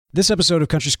This episode of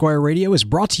Country Squire Radio is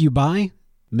brought to you by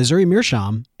Missouri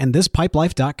Meerschaum and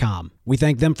ThisPipeLife.com. We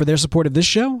thank them for their support of this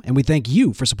show, and we thank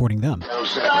you for supporting them. You're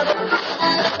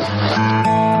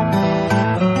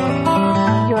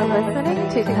listening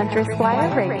to Country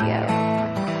Squire Radio.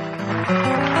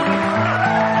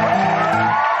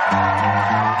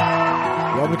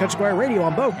 Welcome to Country Squire Radio.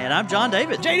 I'm Bo. And I'm John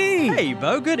David. JD! Hey,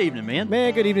 Bo. Good evening, man.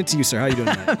 Man, good evening to you, sir. How you doing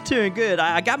tonight? I'm doing good.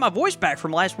 I got my voice back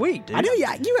from last week, dude. I know,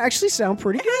 yeah. You actually sound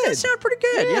pretty good. It sound pretty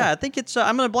good. Yeah, I think it's.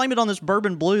 I'm going to blame it on this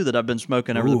bourbon blue that I've been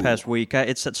smoking over the past week.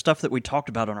 It's that stuff that we talked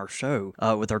about on our show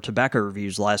with our tobacco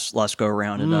reviews last go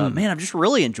around, and man, I've just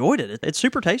really enjoyed it. It's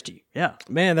super tasty. Yeah,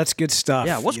 Man, that's good stuff.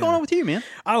 yeah. What's going on with you, man?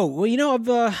 Oh, well,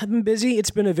 I've been busy.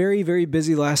 It's been a very, very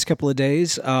busy last couple of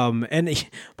days. And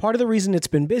part of the reason it's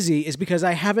been busy is because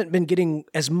I haven't been getting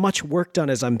as much work done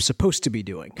as I'm supposed to be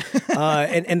doing.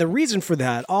 And the reason for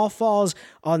that all falls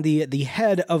on the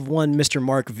head of one Mr.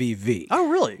 Mark VV. Oh,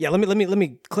 really? Yeah, let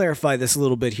me clarify this a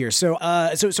little bit here. So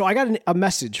I got a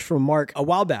message from Mark a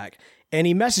while back, and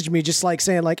he messaged me just like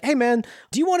saying like, "Hey man,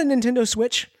 do you want a Nintendo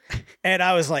Switch?" And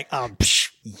I was like,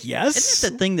 yes. Isn't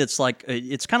it that thing that's like,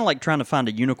 it's kind of like trying to find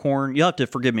a unicorn? You'll have to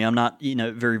forgive me. I'm not,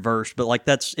 very versed, but like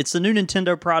it's the new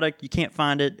Nintendo product. You can't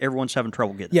find it. Everyone's having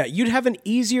trouble getting it. Yeah, you'd have an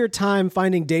easier time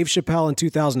finding Dave Chappelle in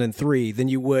 2003 than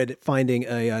you would finding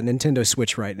a Nintendo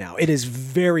Switch right now. It is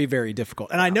very, very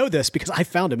difficult. And I know this because I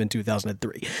found him in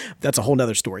 2003. That's a whole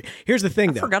nother story. Here's the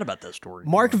thing, though. I forgot about that story.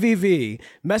 Mark VV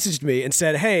messaged me and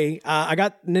said, "Hey, I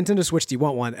got Nintendo Switch. Do you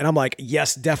want one?" And I'm like,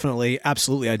 "Yes, definitely.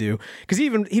 Absolutely, I do." Because he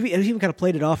even kind of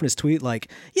played it off in his tweet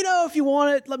like, if you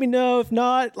want it, let me know. If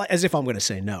not, like, as if I'm going to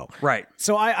say no. Right.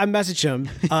 So I messaged him.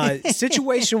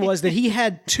 Situation was that he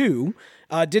had two.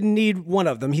 Didn't need one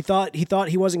of them. He thought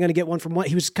he wasn't going to get one from one.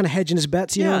 He was kind of hedging his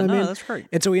bets. You know what I mean? That's great.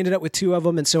 And so we ended up with two of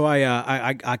them. And so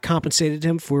I compensated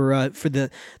him for the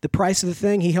price of the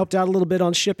thing. He helped out a little bit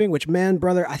on shipping, which, man,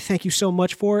 brother, I thank you so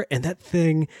much for. And that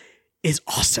thing is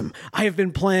awesome. I have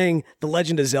been playing The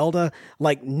Legend of Zelda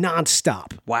like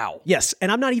nonstop. Wow. Yes,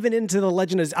 and I'm not even into The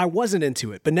Legend of. I wasn't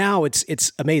into it, but now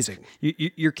it's amazing.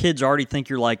 Your kids already think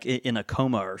you're like in a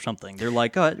coma or something. They're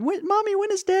like, "Mommy,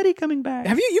 when is Daddy coming back?"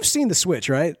 You've seen the Switch,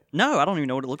 right? No, I don't even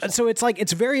know what it looks like. So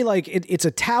it's very like it's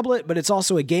a tablet, but it's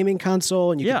also a gaming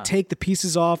console, and you can take the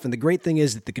pieces off. And the great thing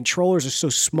is that the controllers are so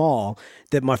small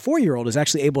that my 4-year-old is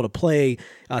actually able to play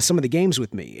some of the games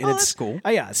with me. And that's cool.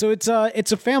 Yeah, so it's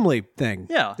a family thing.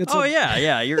 Yeah.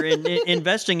 Yeah. You're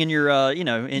investing in your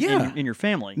in your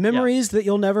family. Memories that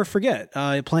you'll never forget.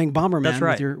 Playing Bomberman That's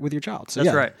right. with your child. So,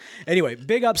 That's right. Anyway,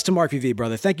 big ups to Mark VV,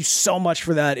 brother. Thank you so much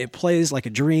for that. It plays like a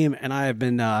dream, and I have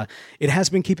been. It has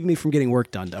been keeping me from getting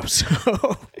work done, though.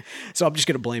 So I'm just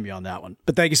going to blame you on that one.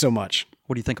 But thank you so much.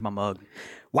 What do you think of my mug?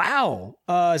 Wow.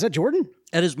 Is that Jordan?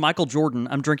 That is Michael Jordan.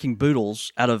 I'm drinking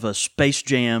Boodles out of a Space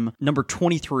Jam number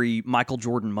 23 Michael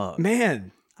Jordan mug.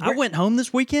 Man. I went home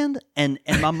this weekend, and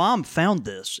my mom found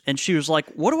this, and she was like,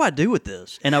 "What do I do with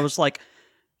this?" And I was like,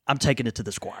 "I'm taking it to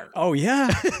the Squire." Oh, yeah.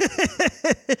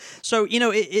 So,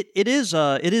 it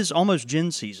is almost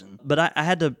gin season, but I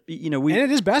had to, and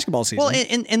it is basketball season. Well,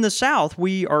 in the South,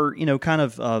 we are, kind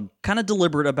of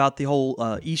deliberate about the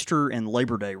whole Easter and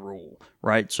Labor Day rule,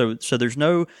 right? So there's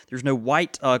no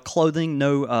white clothing,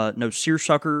 no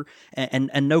seersucker,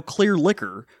 and no clear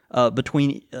liquor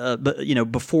between,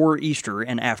 before Easter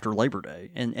and after Labor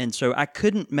Day, and so I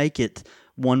couldn't make it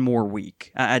one more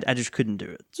week. I just couldn't do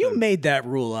it. So. You made that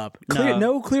rule up. No.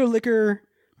 No clear liquor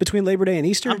between Labor Day and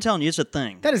Easter? I'm telling you, it's a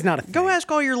thing. That is not a thing. Go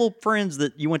ask all your little friends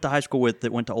that you went to high school with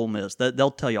that went to Ole Miss. They'll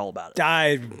tell you all about it.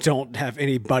 I don't have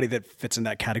anybody that fits in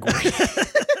that category.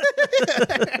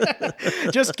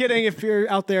 Just kidding if you're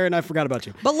out there and I forgot about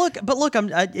you. But look,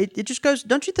 it just goes,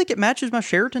 don't you think it matches my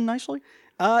Sheraton nicely?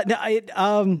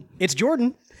 It's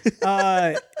Jordan.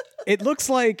 It looks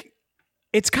like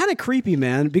it's kind of creepy,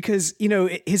 man, because,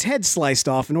 his head's sliced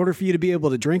off in order for you to be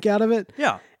able to drink out of it.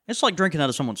 Yeah. It's like drinking out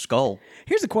of someone's skull.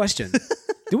 Here's the question.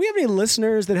 Do we have any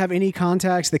listeners that have any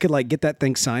contacts that could get that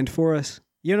thing signed for us?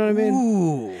 You know what I mean?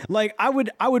 Ooh. Like I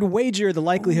would wager the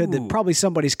likelihood that probably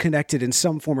somebody's connected in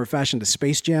some form or fashion to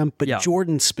Space Jam, but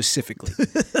Jordan specifically.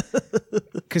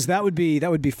 Because that would be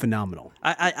phenomenal.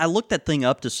 I looked that thing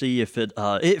up to see if it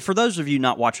for those of you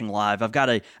not watching live,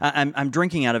 I'm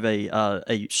drinking out of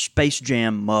a Space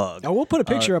Jam mug. Oh, we'll put a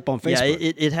picture up on Facebook.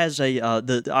 Yeah, it has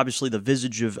obviously the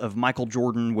visage of Michael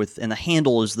Jordan and the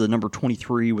handle is the number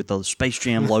 23 with the Space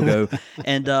Jam logo,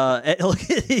 and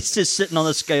he's just sitting on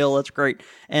the scale. That's great.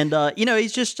 And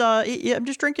he's just I'm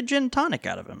just drinking gin and tonic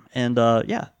out of him, and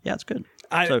it's good.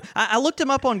 I looked him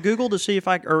up on Google to see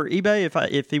or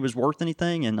eBay if he was worth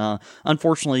anything, and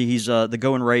unfortunately, he's the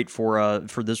going rate for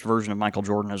this version of Michael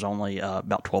Jordan is only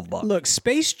about $12. Look,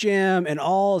 Space Jam and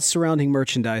all surrounding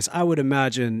merchandise, I would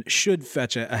imagine, should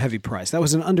fetch a heavy price. That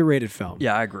was an underrated film.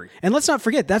 Yeah, I agree. And let's not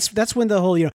forget, that's when the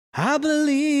whole, I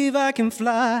believe I can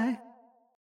fly.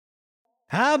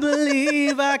 I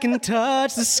believe I can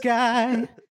touch the sky.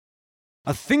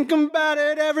 I think about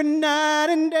it every night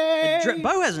and day.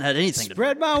 Bo hasn't had anything to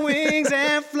Spread my wings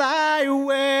and fly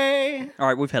away. All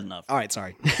right, we've had enough. All right,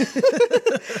 sorry.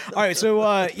 All right, so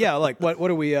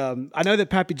what are we? I know that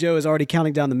Pappy Joe is already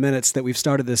counting down the minutes that we've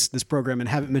started this program and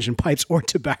haven't mentioned pipes or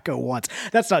tobacco once.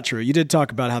 That's not true. You did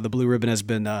talk about how the Blue Ribbon has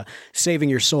been saving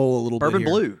your soul a little Bourbon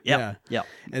bit. Bourbon Blue, yeah,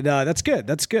 and that's good.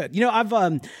 That's good.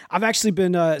 I've actually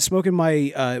been smoking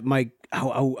my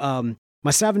my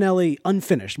Savinelli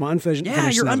unfinished. My unfinished. Yeah,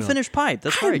 your Savinelli. Unfinished pipe.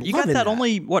 That's right. You got that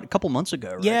only a couple months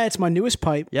ago, right? Yeah, it's my newest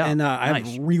pipe. Yeah, and nice.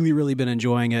 I've really, really been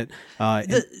enjoying it.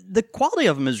 The quality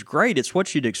of them is great. It's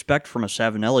what you'd expect from a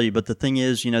Savinelli, but the thing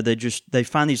is, they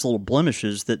find these little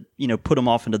blemishes that put them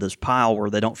off into this pile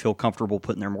where they don't feel comfortable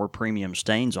putting their more premium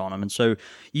stains on them, and so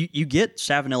you get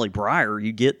Savinelli Briar,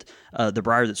 you get the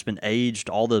Briar that's been aged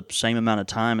all the same amount of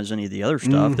time as any of the other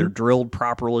stuff. Mm-hmm. They're drilled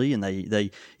properly, and they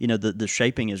the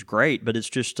shaping is great, but it's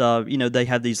just they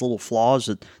have these little flaws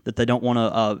that they don't want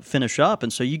to finish up,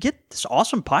 and so you get this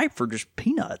awesome pipe for just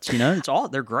peanuts.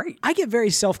 They're great. I get very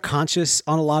self-conscious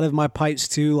on a lot of my pipes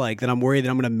too, like that I'm worried that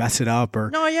I'm going to mess it up or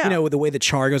with the way the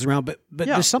char goes around. But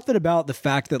there's something about the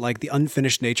fact that like the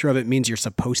unfinished nature of it means you're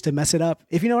supposed to mess it up,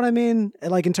 if you know what I mean.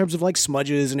 Like in terms of like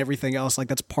smudges and everything else, like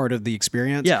that's part of the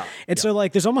experience. Yeah. And so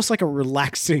like there's almost like a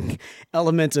relaxing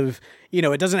element of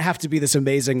it doesn't have to be this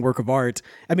amazing work of art.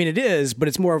 I mean, it is, but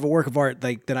it's more of a work of art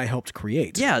like that I helped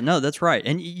create. Yeah, no, that's right.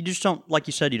 And you just don't, like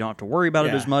you said, you don't have to worry about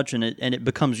it as much, and it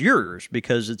becomes yours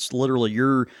because it's literally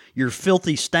your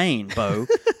filthy stain, Bo,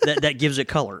 that gives it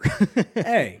color.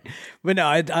 Hey, but no,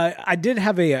 I did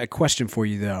have a question for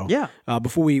you though. Yeah.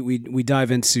 Before we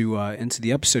dive into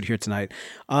the episode here tonight,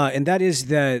 and that is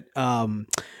that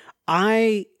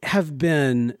I have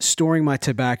been storing my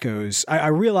tobaccos. I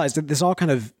realized that this all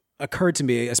kind of occurred to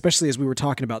me, especially as we were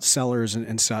talking about cellars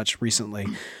and such recently.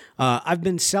 I've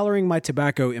been cellaring my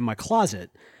tobacco in my closet,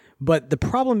 but the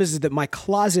problem is that my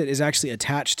closet is actually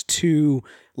attached to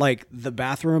like the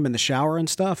bathroom and the shower and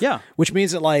stuff. Yeah. Which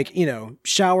means that like,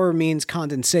 shower means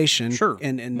condensation. Sure.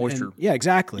 And moisture. Yeah,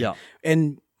 exactly. Yeah.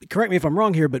 And correct me if I'm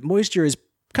wrong here, but moisture is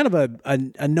kind of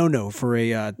a no-no for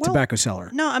a tobacco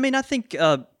cellar. No, I mean, I think,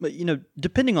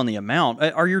 depending on the amount,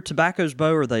 are your tobaccos,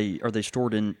 Bo, are they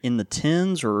stored in the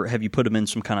tins or have you put them in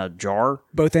some kind of jar?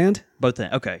 Both and? Both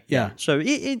ends. Okay. Yeah. So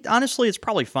honestly, it's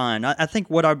probably fine. I think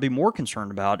what I'd be more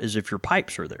concerned about is if your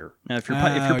pipes are there. Now, if your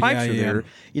pipes are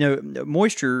there,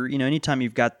 moisture. Anytime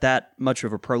you've got that much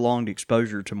of a prolonged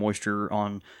exposure to moisture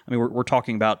on, I mean, we're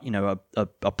talking about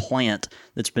a plant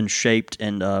that's been shaped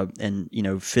and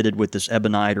fitted with this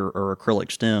ebonite or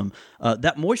acrylic stem.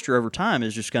 That moisture over time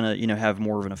is just going to have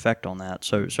more of an effect on that.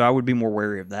 So I would be more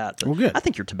wary of that. But well, good. I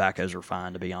think your tobaccos are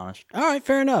fine, to be honest. All right,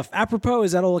 fair enough. Apropos,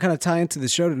 is that'll kind of tie into the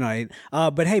show tonight.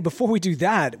 But hey, before we do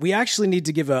that, we actually need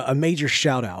to give a major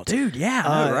shout out. Dude, yeah,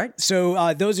 I know, right?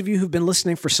 So those of you who've been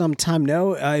listening for some time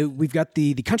know we've got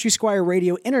the Country Squire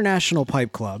Radio International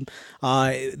Pipe Club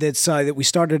that we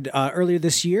started earlier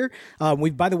this year.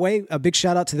 By the way, a big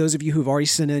shout out to those of you who've already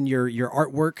sent in your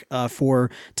artwork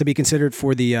to be considered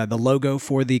for the logo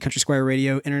for the Country Squire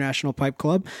Radio International Pipe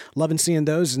Club. Loving seeing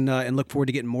those and look forward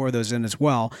to getting more of those in as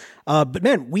well. But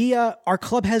man, our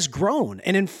club has grown,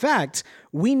 and in fact,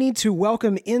 we need to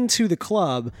welcome into the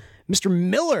club Mr.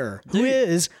 Miller, who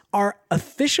is our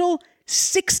official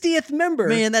 60th member.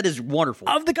 Man, that is wonderful.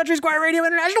 Of the Country Squire Radio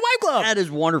International Pipe Club. That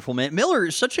is wonderful, man. Miller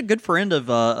is such a good friend of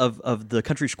the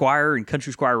Country Squire and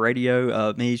Country Squire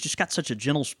Radio. Man, he's just got such a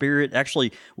gentle spirit.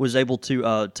 Actually, was able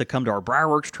to come to our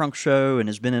Briarworks Trunk Show and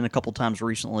has been in a couple times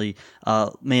recently.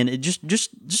 Man, it just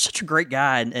such a great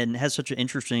guy and has such an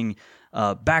interesting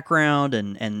background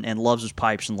and loves his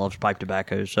pipes and loves pipe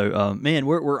tobacco. So, man,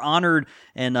 we're honored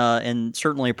and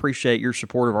certainly appreciate your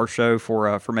support of our show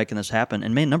for making this happen.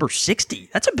 And man, number 60,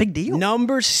 that's a big deal.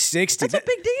 Number 60. That's a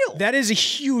big deal. That is a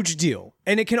huge deal.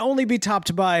 And it can only be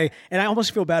topped by, and I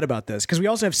almost feel bad about this because we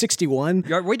also have 61.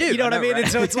 Yeah, we do. You know what I mean? Right?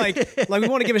 And so it's like we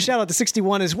want to give a shout out to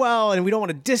 61 as well, and we don't want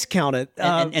to discount it.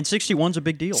 And 61's a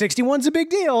big deal. 61's a big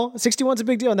deal. 61's a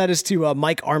big deal, and that is to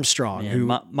Mike Armstrong. Yeah,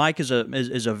 who Mike is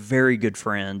a very good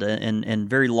friend and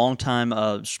very long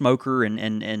time smoker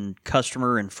and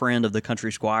customer and friend of the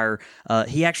Country Squire.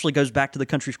 He actually goes back to the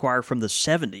Country Squire from the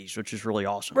 70s, which is really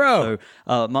awesome. Bro.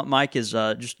 So Mike is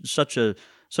just such a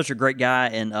such a great guy,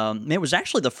 and man, it was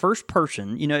actually the first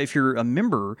person. If you're a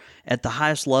member at the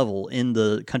highest level in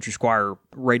the Country Squire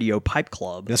Radio Pipe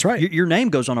Club, that's right. Your name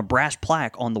goes on a brass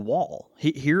plaque on the wall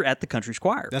here at the Country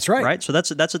Squire. That's right. Right. So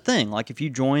that's a thing. Like if you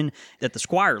join at the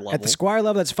Squire level, that's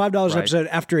 $5 an episode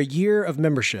after a year of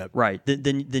membership. Right.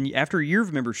 Then after a year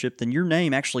of membership, then your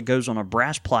name actually goes on a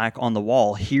brass plaque on the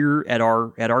wall here at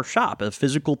our shop, a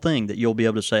physical thing that you'll be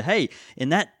able to say, hey, in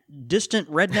that distant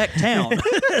redneck town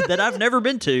that I've never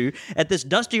been to, at this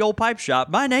dusty old pipe shop,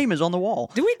 my name is on the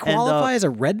wall. Do we qualify as a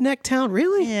redneck town?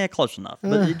 Really? Yeah, close enough.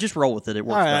 But just roll with it. It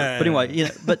works better. But anyway,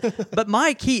 but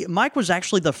Mike was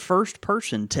actually the first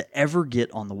person to ever get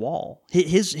on the wall.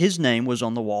 His name was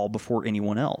on the wall before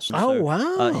anyone else. And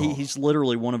wow! He's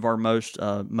literally one of our most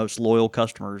loyal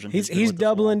customers, and he's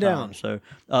doubling down. So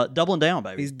doubling down,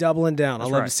 baby. He's doubling down. I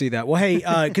love right. to see that. Well,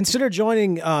 hey, consider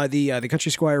joining the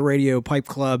Country Squire Radio Pipe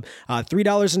Club.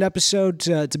 $3 an episode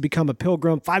to become a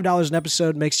pilgrim. $5 an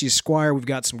episode makes you a squire. We've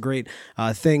got some great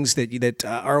things that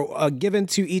are given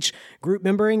to each group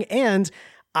membering, and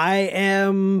I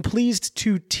am pleased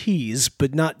to tease,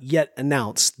 but not yet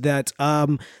announce, that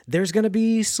there's going to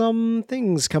be some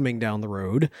things coming down the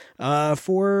road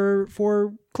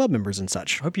for club members and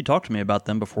such. I hope you talked to me about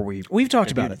them before we've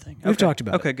talked about it. We've talked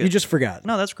about it. Okay, good. You just forgot.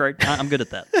 No, that's great. I'm good at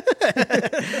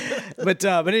that. But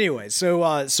anyway,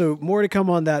 so more to come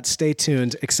on that. Stay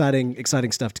tuned.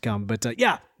 Exciting stuff to come. But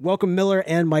welcome Miller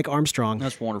and Mike Armstrong.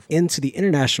 That's wonderful. Into the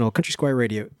International Country Squire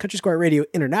Radio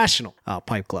International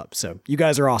Pipe Club. So you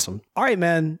guys are awesome. All right,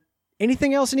 man.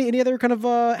 Anything else? Any other kind of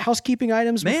housekeeping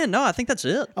items? Man, no, I think that's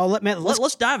it. Oh,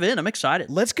 let's dive in. I'm excited.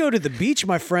 Let's go to the beach,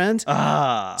 my friend.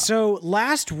 So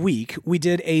last week we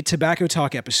did a tobacco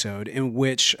talk episode in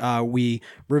which we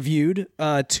reviewed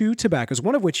 2 tobaccos,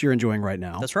 one of which you're enjoying right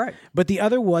now. That's right. But the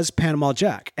other was Panama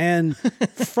Jack. And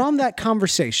from that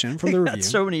conversation, from the review,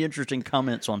 so many interesting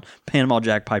comments on Panama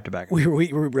Jack pipe tobacco. We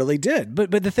really did.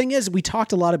 But the thing is, we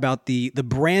talked a lot about the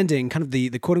branding, kind of the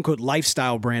quote unquote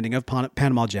lifestyle branding of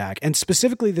Panama Jack. And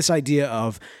specifically this idea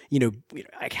of,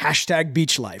 like hashtag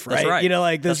beach life, right? That's right.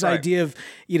 Like this idea of,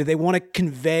 they want to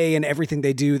convey in everything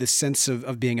they do the sense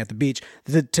of being at the beach.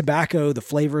 The tobacco, the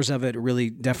flavors of it really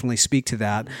definitely speak to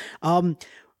that.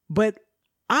 But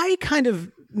I kind of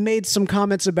made some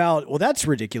comments about, well, that's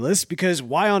ridiculous because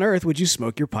why on earth would you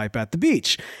smoke your pipe at the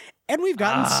beach? And we've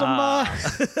gotten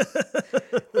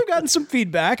some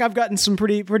feedback. I've gotten some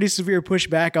pretty severe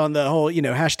pushback on the whole,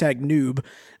 hashtag noob.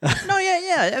 No,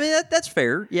 yeah. I mean, that's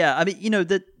fair. Yeah. I mean,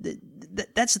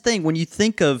 that's the thing. When you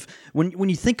think of when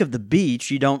you think of the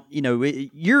beach, you don't,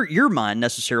 your mind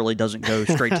necessarily doesn't go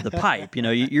straight to the pipe.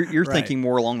 You're right. thinking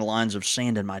more along the lines of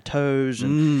sand in my toes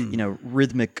and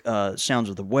rhythmic sounds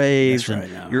of the waves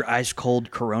and your ice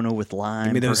cold Corona with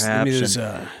lime, perhaps.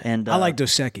 And I like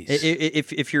Dos Equis.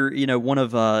 If you're one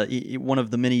of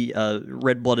the many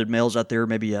red-blooded males out there,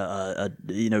 maybe a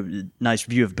nice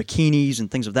view of bikinis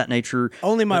and things of that nature.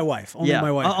 Only my wife. Only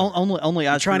my wife. Only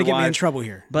You're trying to get me in trouble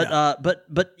here. But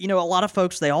but a lot of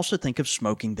folks, they also think of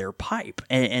smoking their pipe,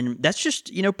 and that's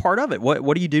just part of it.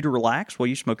 What do you do to relax? Well,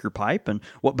 you smoke your pipe, and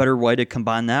what better way to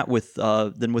combine that with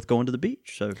than with going to the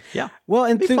beach? So well,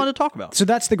 and it'd be fun to talk about. So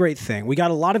that's the great thing. We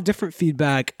got a lot of different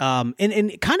feedback,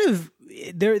 and kind of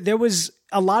there was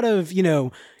a lot of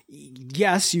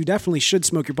yes, you definitely should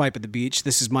smoke your pipe at the beach.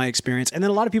 This is my experience. And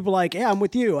then a lot of people like, yeah, I'm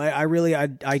with you. I really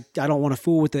don't want to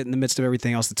fool with it in the midst of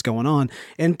everything else that's going on.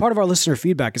 And part of our listener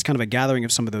feedback is kind of a gathering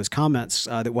of some of those comments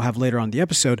that we'll have later on in the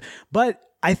episode. But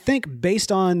I think based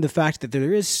on the fact that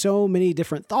there is so many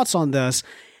different thoughts on this,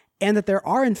 and that there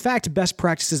are, in fact, best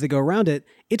practices that go around it,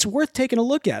 it's worth taking a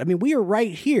look at. I mean, we are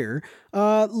right here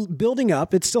building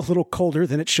up. It's still a little colder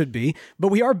than it should be, but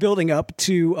we are building up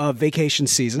to vacation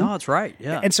season. No, that's right.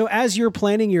 Yeah. And so as you're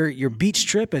planning your beach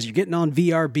trip, as you're getting on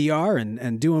VRBR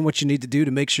and doing what you need to do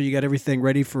to make sure you got everything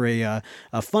ready for a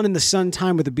fun in the sun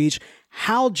time with the beach,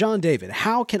 John David,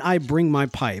 how can I bring my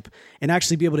pipe and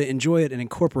actually be able to enjoy it and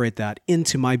incorporate that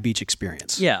into my beach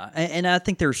experience? Yeah, and I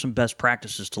think there's some best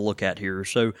practices to look at here.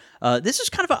 So this is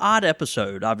kind of an odd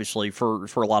episode, obviously, for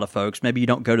a lot of folks. Maybe you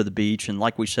don't go to the beach, and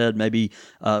like we said, maybe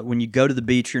when you go to the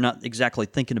beach, you're not exactly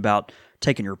thinking about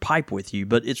taking your pipe with you.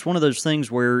 But it's one of those things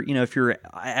where, if you're an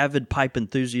avid pipe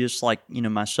enthusiast like,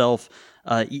 myself,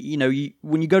 when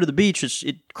you go to the beach,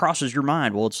 it crosses your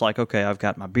mind. Well, it's like, okay, I've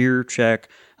got my beer, check,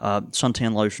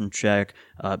 suntan lotion, check,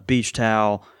 beach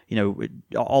towel,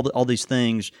 all these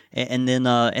things, and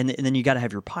then you got to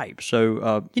have your pipe.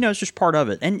 So it's just part of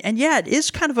it, and yeah, it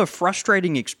is kind of a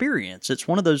frustrating experience. It's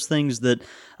one of those things that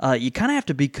you kind of have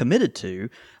to be committed to,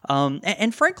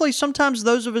 and frankly, sometimes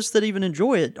those of us that even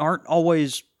enjoy it aren't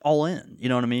always all in. You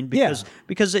know what I mean? Yeah.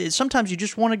 Because sometimes you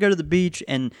just want to go to the beach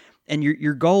and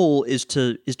your goal is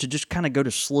to just kind of go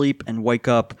to sleep and wake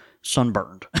up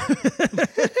sunburned.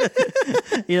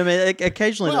 You know what I mean?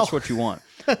 Occasionally that's what you want.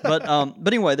 But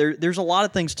anyway, there's a lot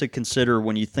of things to consider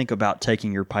when you think about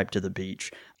taking your pipe to the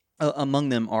beach. Among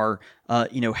them are,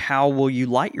 how will you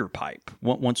light your pipe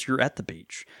once you're at the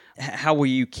beach? How will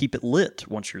you keep it lit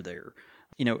once you're there?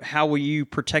 How will you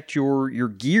protect your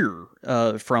gear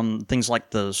from things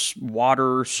like the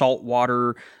water, salt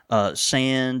water,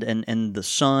 sand, and the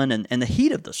sun, and the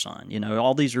heat of the sun?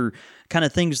 All these are kind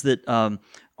of things that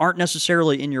aren't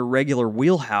necessarily in your regular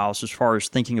wheelhouse as far as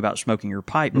thinking about smoking your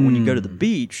pipe. But when you go to the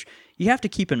beach, you have to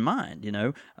keep in mind,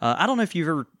 I don't know if you've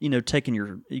ever,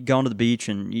 gone to the beach,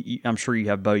 and I'm sure you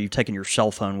have, Bo, you've taken your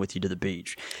cell phone with you to the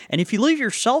beach. And if you leave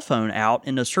your cell phone out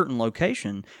in a certain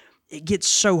location, it gets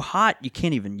so hot you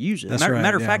can't even use it.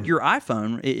 Matter of fact, your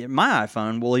iPhone, my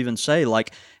iPhone, will even say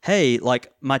like, "Hey,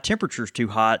 like my temperature's too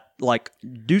hot. Like,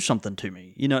 do something to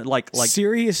me." Like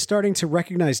Siri is starting to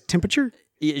recognize temperature.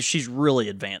 She's really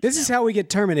advanced. This is how we get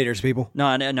Terminators, people.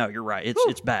 No, you're right.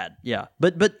 It's bad. Yeah,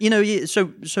 but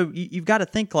so you've got to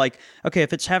think like, okay,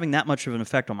 if it's having that much of an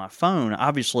effect on my phone,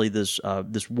 obviously this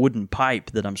wooden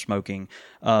pipe that I'm smoking,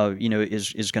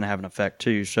 is going to have an effect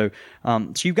too. So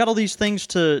you've got all these things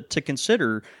to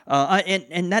consider,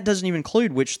 and that doesn't even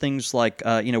include which things like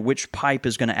which pipe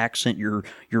is going to accent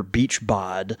your beach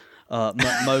bod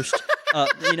most.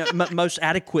 Most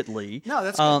adequately. No,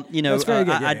 that's good. That's very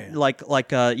good.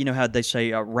 Like how they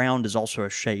say round is also a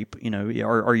shape.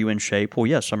 Are you in shape? Well,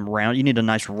 yes, I'm round. You need a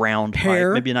nice round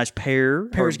pear. Pipe, maybe a nice pear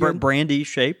Pear's or good. brandy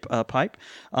shape pipe.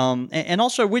 And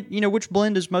also, which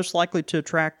blend is most likely to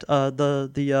attract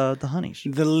the honeys?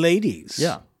 The ladies.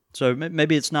 Yeah. So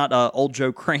maybe it's not old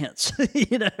Joe Krantz,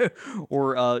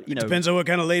 or Depends on what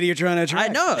kind of lady you're trying to attract.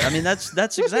 I know. I mean,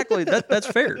 that's exactly that's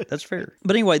fair. That's fair.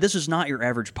 But anyway, this is not your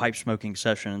average pipe smoking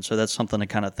session, and so that's something to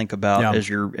kind of think about as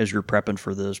you're prepping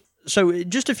for this. So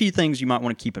just a few things you might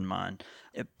want to keep in mind.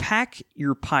 Pack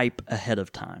your pipe ahead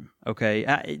of time.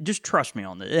 Okay, just trust me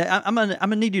on this. I'm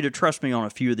gonna need you to trust me on a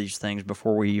few of these things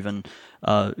before we even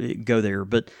go there.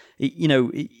 But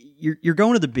you're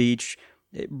going to the beach.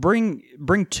 Bring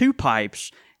 2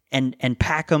 pipes and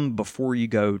pack them before you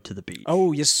go to the beach.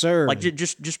 Oh, yes, sir. Like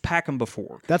just pack them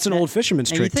before. That's an old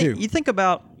fisherman's trick too. You think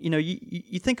about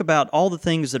you think about all the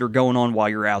things that are going on while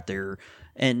you're out there,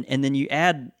 and then you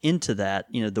add into that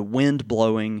the wind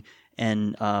blowing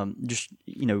and just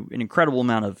an incredible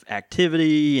amount of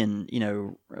activity and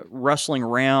rustling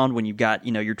around when you've got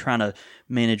you're trying to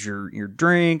manage your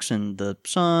drinks and the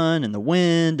sun and the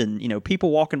wind and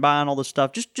people walking by and all this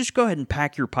stuff. Just go ahead and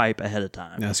pack your pipe ahead of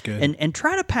time. That's good. And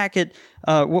try to pack it.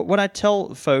 What I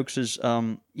tell folks is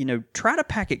try to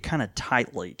pack it kind of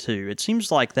tightly too. It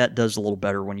seems like that does a little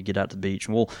better when you get out to the beach,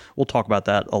 and we'll talk about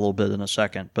that a little bit in a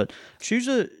second. But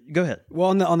go ahead. Well,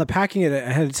 on the packing it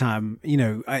ahead of time,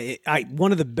 I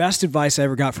one of the best advice I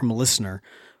ever got from a listener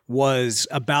was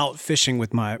about fishing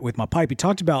with my pipe. He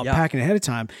talked about packing ahead of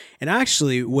time, and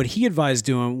actually, what he advised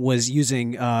doing was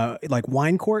using like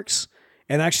wine corks.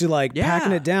 And actually,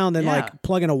 packing it down, then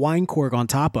plugging a wine cork on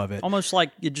top of it. Almost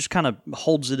like it just kind of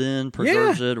holds it in,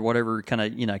 preserves it, or whatever, kind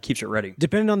of keeps it ready.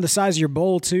 Depending on the size of your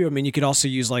bowl, too. I mean, you could also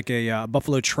use like a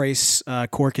Buffalo Trace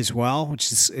cork as well, which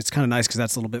is it's kind of nice because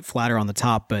that's a little bit flatter on the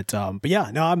top. But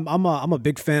yeah, no, I'm a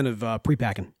big fan of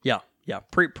pre-packing. Yeah,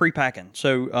 pre-packing.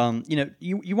 So,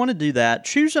 you want to do that.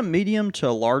 Choose a medium to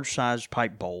a large size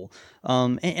pipe bowl.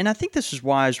 And I think this is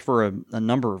wise for a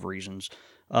number of reasons.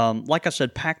 Like I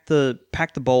said, pack the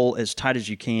bowl as tight as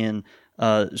you can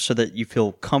so that you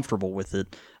feel comfortable with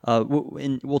it.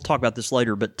 And we'll talk about this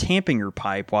later, but tamping your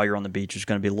pipe while you're on the beach is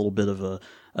going to be a little bit of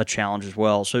a challenge as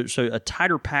well. So a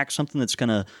tighter pack, something that's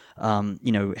going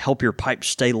to help your pipe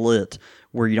stay lit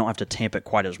where you don't have to tamp it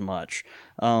quite as much.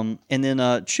 And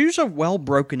then choose a well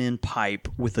broken in pipe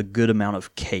with a good amount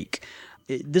of cake.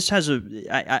 This has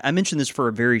I mentioned this for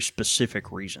a very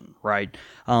specific reason, right?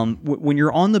 When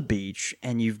you're on the beach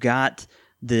and you've got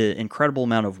the incredible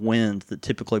amount of wind that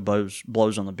typically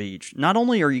blows on the beach, not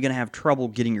only are you going to have trouble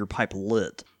getting your pipe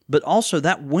lit, but also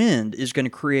that wind is going to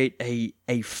create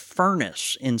a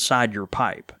furnace inside your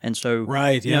pipe. And so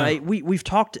we've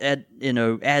talked ad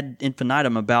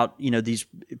infinitum about these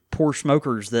poor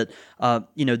smokers that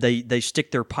they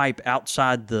stick their pipe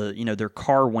outside their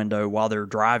car window while they're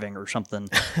driving or something,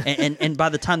 and by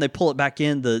the time they pull it back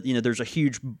in, there's a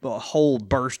huge hole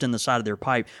burst in the side of their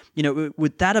pipe.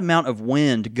 With that amount of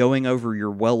wind going over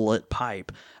your well lit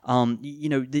pipe,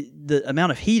 the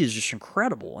amount of heat is just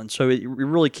incredible, and so it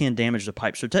really can damage the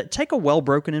pipe. So take a well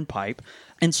broken in pipe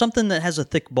and something that has a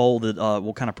thick bowl that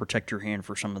will kind of protect your hand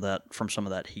from some of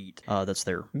that heat that's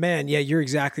there. Man, yeah, you're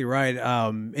exactly right.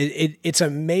 It's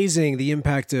amazing the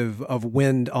impact of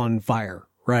wind on fire.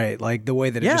 Right, like the way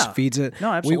that it just feeds it.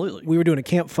 No, absolutely. We were doing a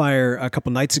campfire a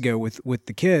couple nights ago with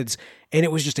the kids, and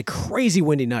it was just a crazy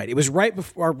windy night. It was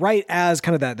right as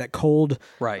kind of that cold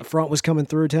front was coming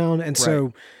through town, and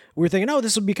so we were thinking, oh,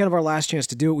 this will be kind of our last chance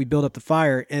to do it. We build up the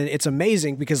fire, and it's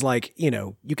amazing because, like,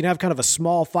 you can have kind of a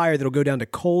small fire that'll go down to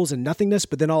coals and nothingness,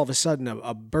 but then all of a sudden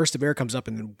a burst of air comes up,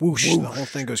 and then whoosh, the whole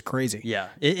thing goes crazy. Yeah,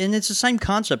 and it's the same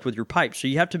concept with your pipe. So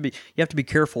you have to be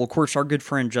careful. Of course, our good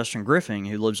friend Justin Griffin,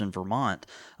 who lives in Vermont,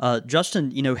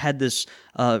 Justin, had this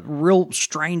real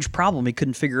strange problem he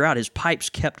couldn't figure out. His pipes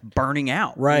kept burning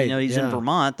out. Right. He's in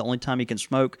Vermont. The only time he can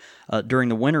smoke during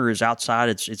the winter is outside.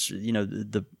 It's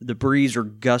the breeze or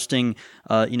gusting,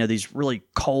 these really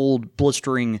cold,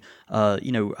 blistering,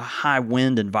 high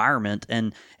wind environment,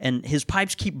 and his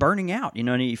pipes keep burning out.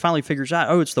 And he finally figures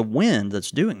out, it's the wind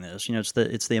that's doing this.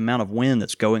 It's the amount of wind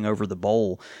that's going over the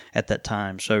bowl at that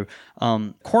time. So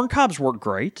corn cobs work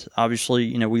great.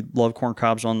 Obviously, we love corn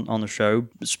cobs on the show,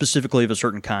 specifically of a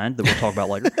certain kind that we'll talk about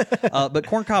later. But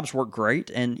corn cobs work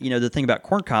great, and the thing about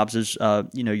corn cobs is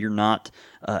you're not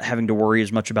having to worry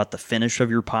as much about the finish of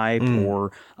your pipe,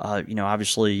 or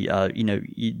obviously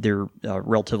they're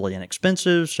relatively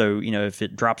inexpensive. So if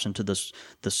it drops into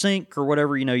the sink or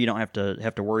whatever, you don't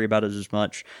have to worry about it as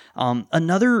much.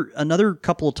 Another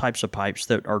couple of types of pipes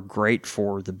that are great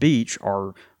for the beach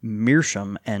are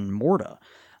meerschaum and morta.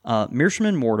 Meerschaum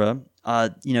and morta,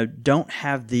 don't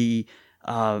have the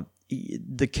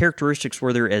characteristics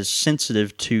where they're as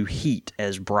sensitive to heat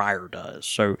as briar does.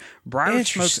 So briar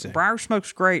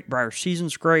smoke's great. Briar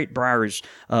season's great. Briar is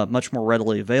much more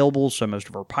readily available. So most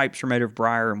of our pipes are made of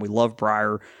briar, and we love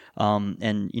briar.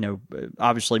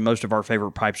 Obviously most of our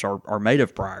favorite pipes are made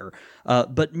of briar.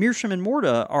 But meerschaum and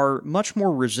morta are much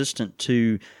more resistant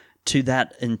to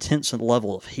that intense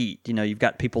level of heat. You've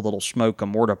got people that'll smoke a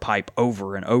mortar pipe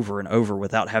over and over and over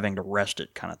without having to rest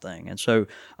it, kind of thing. And so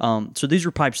these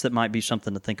are pipes that might be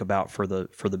something to think about for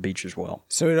the beach as well.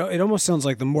 So it almost sounds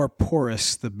like the more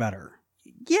porous, the better.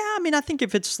 Yeah, I think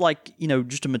if it's like,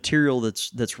 just a material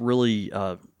that's really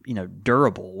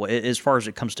durable as far as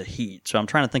it comes to heat. So I'm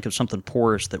trying to think of something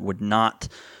porous that would not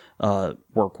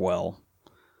work well.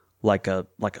 Like a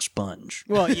sponge.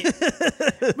 Well,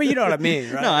 but you know what I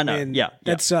mean, right? No, I know. Yeah,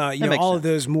 that's all sense. of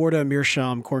those morta,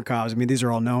 meerschaum, corn cobs. These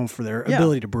are all known for their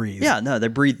ability to breathe. Yeah, no, they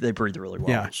breathe really well.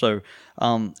 Yeah. So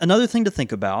another thing to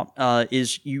think about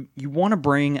is you want to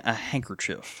bring a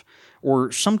handkerchief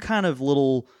or some kind of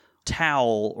little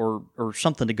towel or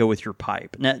something to go with your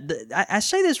pipe. Now, I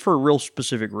say this for a real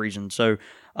specific reason. So,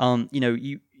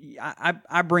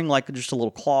 I bring like just a little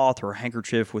cloth or a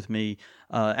handkerchief with me.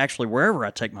 Actually, wherever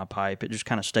I take my pipe, it just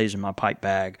kind of stays in my pipe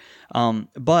bag.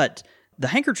 But the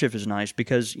handkerchief is nice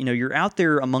because, you're out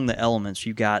there among the elements.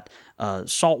 You've got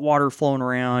salt water flowing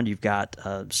around. You've got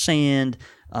sand.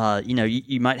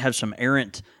 You might have some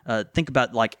errant, think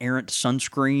about like errant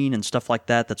sunscreen and stuff like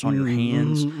that's on your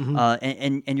hands.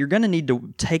 And you're going to need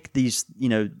to take these,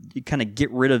 kind of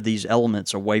get rid of these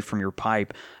elements away from your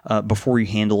pipe before you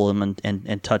handle them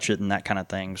and touch it and that kind of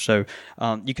thing. So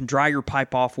you can dry your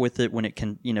pipe off with it when it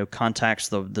can, contacts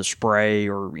the spray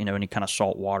or, any kind of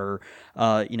salt water.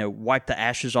 Wipe the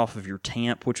ashes off of your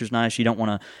tamp, which is nice. You don't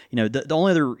want to, the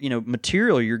only other,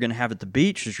 material you're going to have at the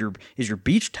beach is your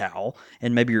beach towel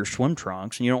and maybe your swim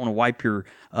trunks, and you don't want to wipe your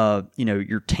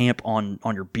tamp on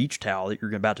your beach towel that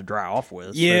you're about to dry off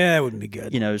with. Yeah, that wouldn't be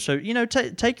good.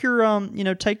 Take your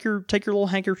little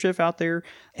handkerchief out there,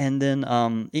 and then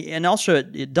and also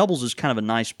it doubles as kind of a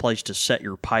nice place to set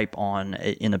your pipe on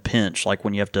in a pinch, like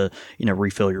when you have to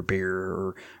refill your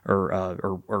beer or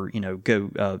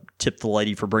go tip the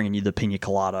lady for bringing you the pina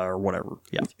colada or whatever.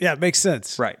 Yeah, it makes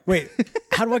sense. Right. Wait,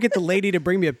 how do I get the lady to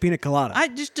bring me a pina colada?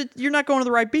 You're not going to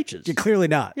the right beaches. You're clearly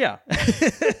not. Yeah.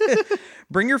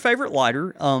 Bring your favorite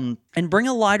lighter, and bring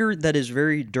a lighter that is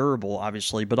very durable,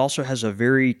 obviously, but also has a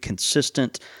very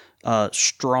consistent,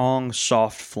 strong,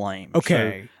 soft flame.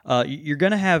 Okay. So, you're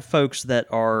going to have folks that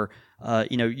are,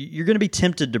 you're going to be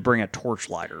tempted to bring a torch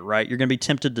lighter, right? You're going to be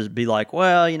tempted to be like,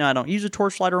 well, I don't use a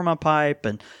torch lighter on my pipe,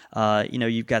 and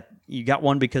you got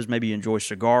one because maybe you enjoy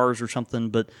cigars or something.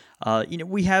 But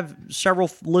we have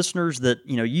several listeners that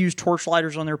use torch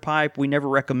lighters on their pipe. We never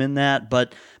recommend that,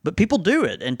 but people do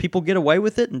it, and people get away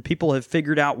with it, and people have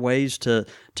figured out ways to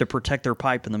protect their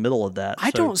pipe in the middle of that.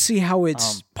 I don't see how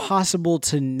it's possible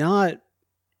to not.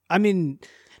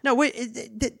 No,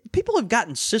 wait. People have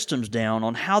gotten systems down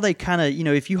on how they kind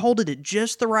of, if you hold it at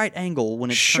just the right angle when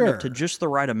it's turned up to just the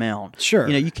right amount, Sure.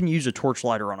 you can use a torch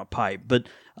lighter on a pipe. But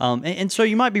and so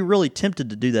you might be really tempted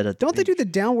to do that at the Don't they do beach. the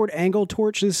downward angle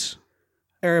torches?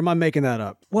 Or am I making that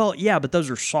up? Well, yeah, but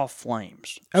those are soft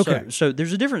flames. Okay. So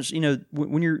there's a difference.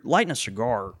 When you're lighting a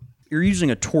cigar, you're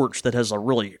using a torch that has a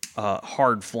really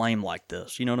hard flame like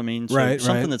this. You know what I mean? So Right,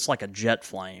 something right. that's like a jet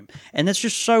flame. And that's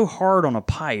just so hard on a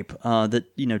pipe that,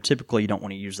 typically you don't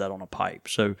want to use that on a pipe.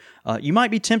 So you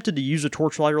might be tempted to use a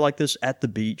torch lighter like this at the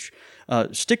beach.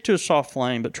 Stick to a soft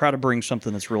flame, but try to bring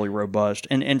something that's really robust.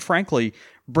 And frankly,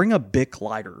 bring a Bic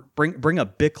lighter. Bring a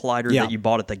Bic lighter Yeah. that you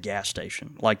bought at the gas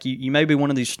station. Like you may be one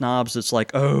of these snobs that's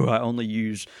like, oh, I only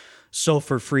use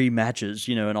sulfur-free matches,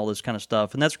 and all this kind of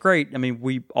stuff. And that's great. I mean,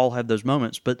 we all have those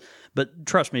moments. But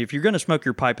trust me, if you're going to smoke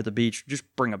your pipe at the beach, just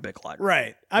bring a Bic lighter.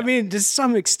 Right. I mean, to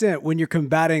some extent, when you're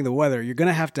combating the weather, you're going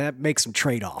to have make some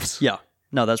trade-offs. Yeah.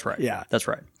 No, that's right. Yeah. That's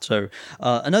right. So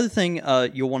another thing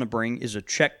you'll want to bring is a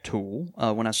check tool.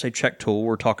 When I say check tool,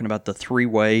 we're talking about the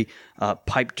three-way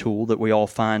pipe tool that we all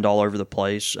find all over the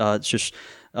place. It's just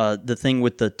the thing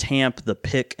with the tamp, the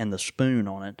pick, and the spoon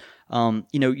on it.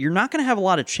 You're not going to have a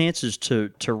lot of chances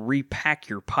to repack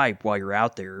your pipe while you're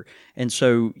out there. And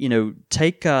so,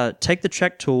 take the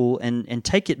check tool and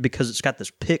take it because it's got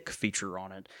this pick feature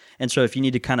on it. And so if you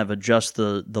need to kind of adjust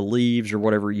the leaves or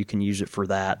whatever, you can use it for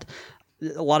that.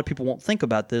 A lot of people won't think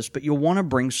about this, but you'll want to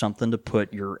bring something to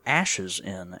put your ashes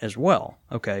in as well.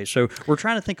 Okay, so we're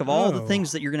trying to think of all the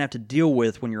things that you're going to have to deal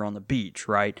with when you're on the beach,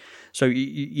 right? So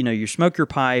you smoke your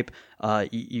pipe,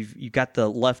 you've got the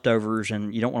leftovers,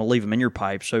 and you don't want to leave them in your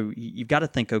pipe. So you've got to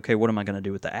think, okay, what am I going to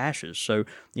do with the ashes? So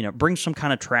bring some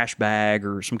kind of trash bag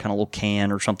or some kind of little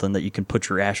can or something that you can put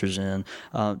your ashes in.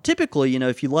 Typically,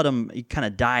 if you let them kind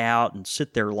of die out and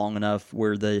sit there long enough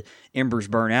where the embers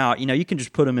burn out, you can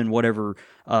just put them in whatever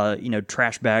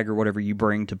trash bag or whatever you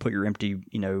bring to put your empty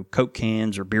Coke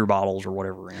cans or beer bottles or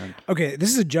whatever in. Okay,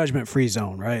 this is a judgment-free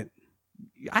zone, right?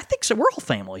 I think so. We're all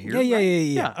family here.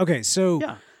 Yeah. right? Okay, so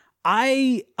Yeah.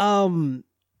 I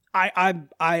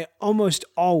almost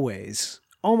always,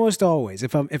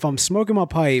 if I'm smoking my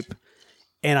pipe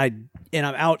and I'm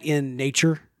out in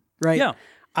nature, right? Yeah.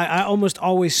 I almost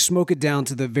always smoke it down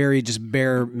to the very just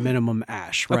bare minimum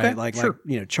ash, right? Okay, like sure.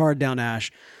 charred down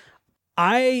ash.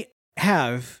 I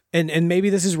have, and maybe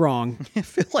this is wrong. I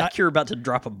feel like you're about to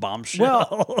drop a bombshell.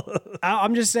 Well,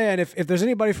 I'm just saying, if there's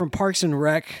anybody from Parks and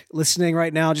Rec listening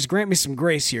right now, just grant me some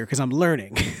grace here because I'm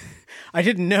learning. I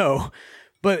didn't know,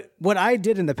 but what I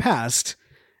did in the past,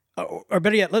 or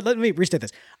better yet, let me restate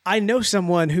this. I know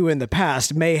someone who in the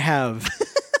past may have,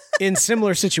 in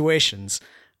similar situations,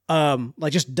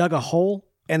 like just dug a hole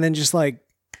and then just like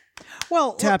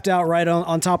tapped out right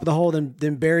on top of the hole,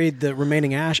 then buried the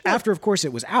remaining ash. After, of course,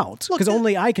 it was out because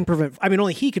only I can prevent. I mean,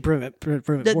 only he could prevent forest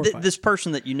fire. This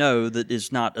person that that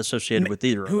is not associated with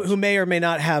either of us. Who may or may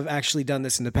not have actually done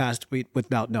this in the past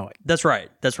without knowing. That's right.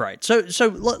 So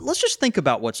let's just think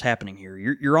about what's happening here.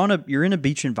 You're in a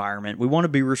beach environment. We want to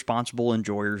be responsible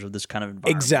enjoyers of this kind of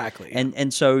environment. Exactly.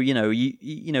 And so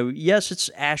yes, it's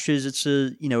ashes. It's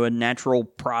a natural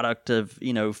product of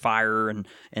fire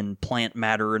and plant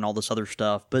matter and all this other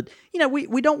stuff. But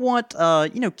we don't want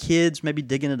kids maybe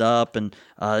digging it up and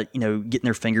getting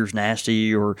their fingers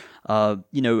nasty or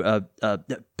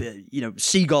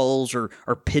seagulls or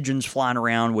pigeons flying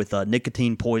around with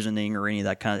nicotine poisoning or any of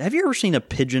that kind of. Have you ever seen a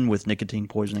pigeon with nicotine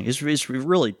poisoning? It's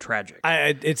really tragic.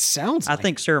 It sounds. I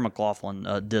think Sarah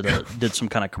McLachlan did some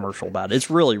kind of commercial about it. It's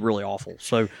really, really awful.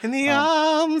 So in the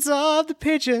arms of the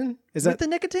pigeon. Is that with the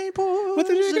nicotine poisoning? With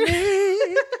the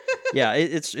nicotine. Yeah,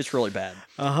 it's really bad.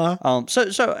 So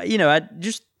I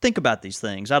just think about these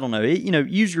things. I don't know.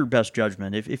 Use your best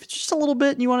judgment. If it's just a little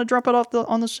bit and you want to drop it off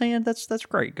on the sand, that's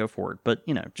great. Go for it. But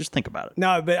just think about it.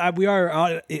 No, but we are.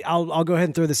 I'll go ahead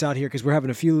and throw this out here because we're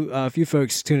having a few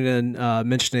folks tuning in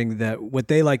mentioning that what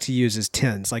they like to use is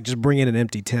tins, like just bring in an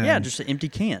empty tin. Yeah, just an empty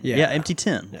can. Yeah. Empty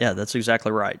tin. Yeah, that's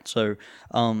exactly right. So,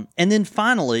 and then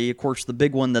finally, of course, the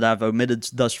big one that I've omitted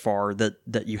thus far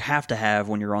that you have to have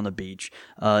when you're on the beach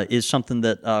is something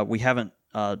that we haven't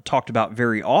talked about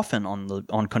very often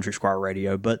on Country Squire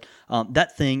Radio, but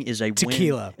that thing is a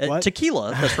tequila.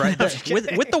 Tequila, that's right.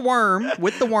 with the worm,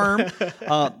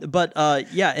 but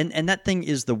and that thing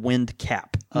is the wind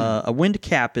cap. A wind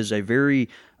cap is a very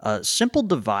simple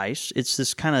device. It's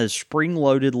this kind of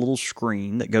spring-loaded little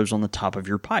screen that goes on the top of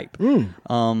your pipe.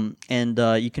 And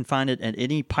you can find it at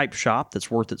any pipe shop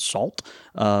that's worth its salt.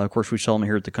 Of course, we sell them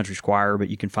here at the Country Squire, but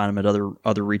you can find them at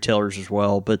other retailers as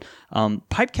well. But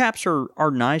pipe caps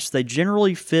are nice. They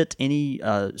generally fit any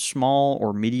small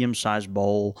or medium-sized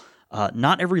bowl.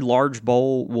 Not every large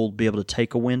bowl will be able to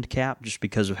take a wind cap just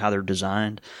because of how they're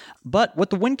designed. But what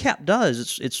the wind cap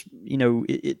does,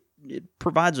 it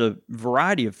provides a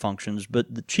variety of functions,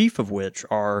 but the chief of which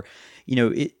are,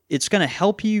 it's going to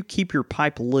help you keep your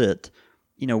pipe lit,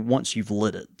 once you've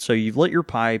lit it. So you've lit your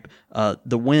pipe,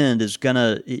 the wind is going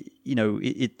to,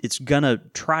 it's going to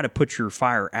try to put your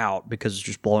fire out because it's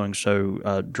just blowing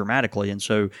so dramatically. And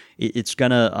so it's going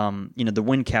to, the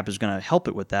wind cap is going to help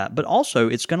it with that, but also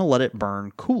it's going to let it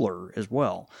burn cooler as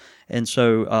well. And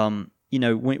so,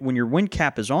 when your wind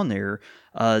cap is on there,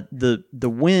 the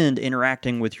wind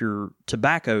interacting with your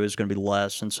tobacco is going to be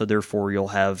less, and so therefore you'll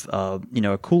have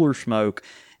a cooler smoke,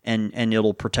 and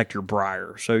it'll protect your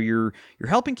briar. So you're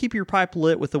helping keep your pipe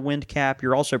lit with the wind cap.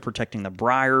 You're also protecting the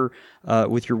briar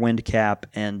with your wind cap,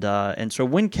 and so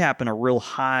wind cap in a real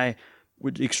high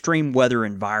with extreme weather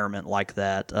environment like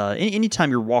that. Anytime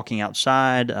you're walking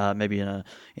outside, maybe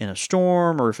in a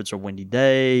storm, or if it's a windy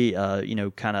day,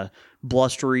 kind of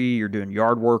blustery, you're doing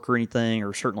yard work or anything,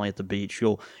 or certainly at the beach,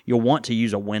 you'll want to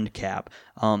use a wind cap.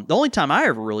 The only time I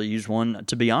ever really use one,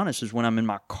 to be honest, is when I'm in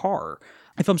my car.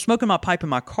 If I'm smoking my pipe in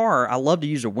my car, I love to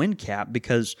use a wind cap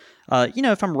because,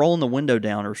 if I'm rolling the window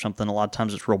down or something, a lot of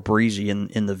times it's real breezy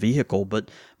in the vehicle.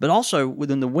 But also,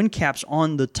 within the wind caps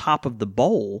on the top of the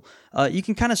bowl, you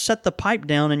can kind of set the pipe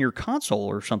down in your console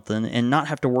or something and not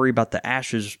have to worry about the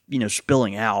ashes,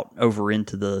 spilling out over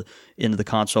into the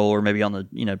console or maybe on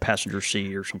the, passenger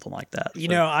seat or something like that.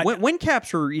 Wind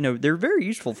caps are, they're very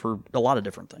useful for a lot of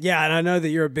different things. Yeah, and I know that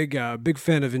you're a big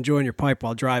fan of enjoying your pipe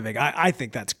while driving. I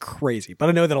think that's crazy, but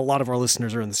I know that a lot of our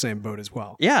listeners are in the same boat as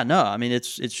well. Yeah, no, I mean,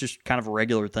 it's just kind of a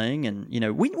regular thing, and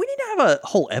we need to have a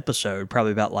whole episode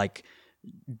probably about like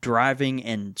driving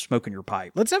and smoking your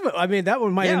pipe. Let's have that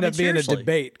one might end up being a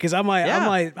debate because I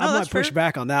might push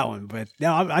back on that one, but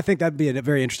no, I think that'd be a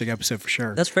very interesting episode for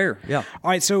sure. That's fair. Yeah. All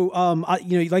right. So,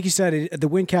 like you said, the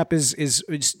wind cap is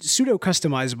pseudo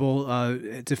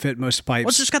customizable to fit most pipes. Well,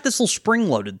 it's just got this little spring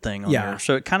loaded thing on there,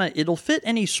 so it'll fit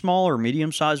any small or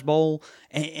medium sized bowl,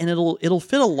 and it'll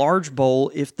fit a large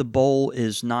bowl if the bowl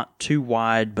is not too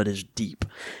wide but is deep.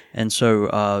 And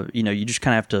so, you just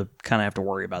kind of have to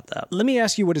worry about that. Let me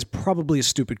ask you what is probably a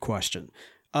stupid question.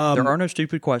 There are no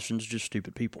stupid questions, just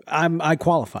stupid people. I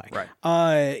qualify. Right.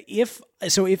 If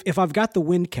I've got the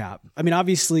wind cap, I mean,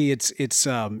 obviously it's it's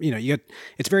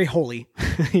very holy.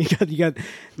 you got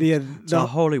the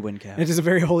holy wind cap. It is a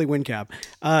very holy wind cap.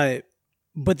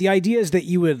 But the idea is that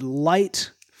you would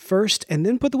light first and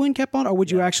then put the wind cap on, or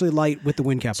would you actually light with the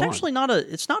wind cap on? It's actually not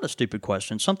a stupid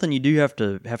question. Something you do have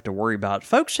to worry about.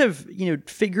 Folks have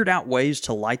figured out ways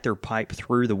to light their pipe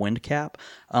through the wind cap.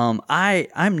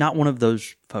 I'm not one of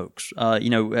those folks. I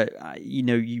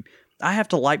have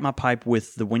to light my pipe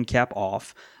with the wind cap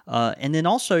off. And then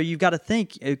also you've got to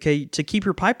think, okay, to keep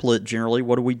your pipe lit, generally,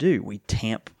 what do? We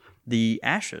tamp the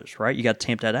ashes, right? You got to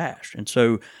tamp that ash. And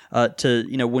so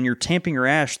when you're tamping your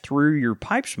ash through your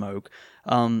pipe smoke,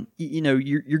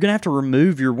 you're going to have to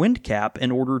remove your wind cap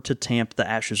in order to tamp the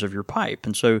ashes of your pipe.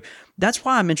 And so that's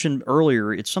why I mentioned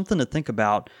earlier, it's something to think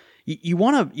about. You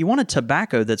want a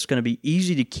tobacco that's going to be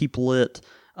easy to keep lit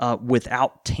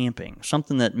without tamping,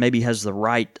 something that maybe has the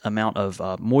right amount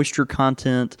of moisture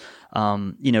content.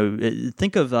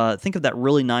 Think of that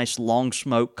really nice long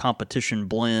smoke competition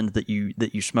blend that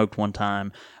you smoked one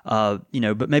time.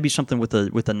 But maybe something with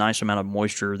a nice amount of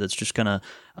moisture that's just gonna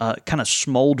kind of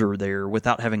smolder there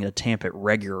without having to tamp it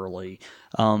regularly.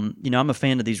 I'm a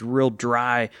fan of these real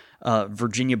dry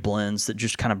Virginia blends that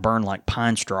just kind of burn like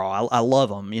pine straw. I love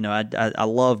them. I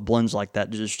love blends like that.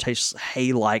 It just tastes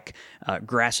hay-like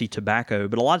grassy tobacco.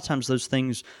 But a lot of times those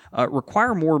things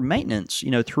require more maintenance,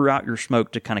 throughout your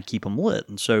smoke to kind of keep them lit.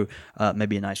 And so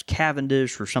maybe a nice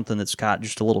Cavendish or something that's got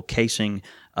just a little casing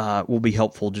will be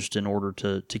helpful just in order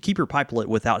to keep your pipe lit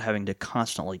without having to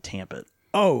constantly tamp it.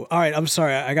 Oh, all right. I'm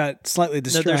sorry. I got slightly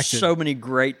distracted. No, there's so many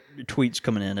great tweets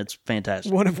coming in. It's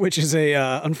fantastic. One of which is a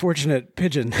unfortunate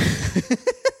pigeon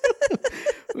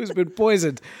who's been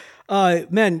poisoned.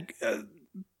 Dead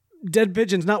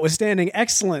pigeons notwithstanding,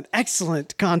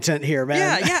 excellent content here,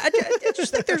 man. Yeah. I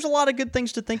just think there's a lot of good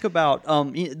things to think about.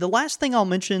 The last thing I'll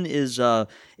mention is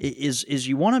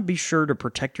you want to be sure to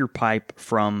protect your pipe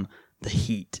from the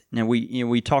heat. Now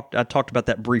I talked about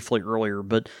that briefly earlier,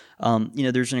 but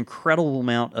there's an incredible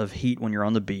amount of heat when you're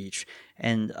on the beach,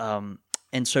 and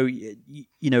so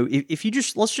if you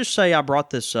let's just say I brought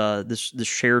this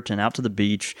Sheraton out to the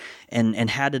beach and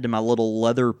had it in my little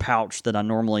leather pouch that I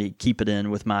normally keep it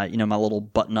in with my, my little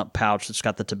button up pouch that's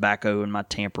got the tobacco and my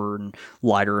tamper and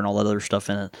lighter and all that other stuff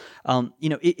in it.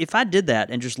 If I did that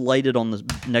and just laid it on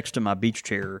next to my beach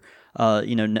chair,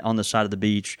 on the side of the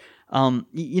beach,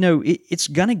 it's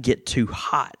going to get too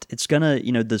hot. It's going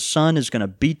to, the sun is going to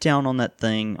beat down on that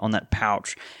thing, on that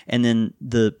pouch, and then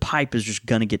the pipe is just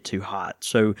going to get too hot.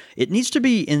 So it needs to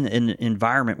be in an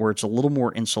environment where it's a little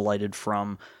more insulated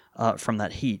from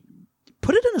that heat.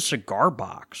 Put it in a cigar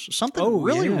box, something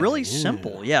really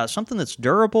simple. Yeah, something that's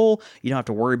durable. You don't have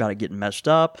to worry about it getting messed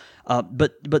up.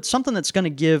 But something that's going to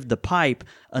give the pipe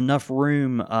enough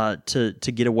room to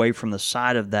get away from the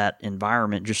side of that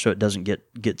environment, just so it doesn't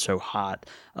get so hot.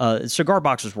 Cigar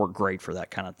boxes work great for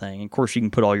that kind of thing. Of course, you can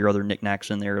put all your other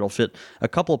knickknacks in there. It'll fit a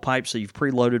couple of pipes that you've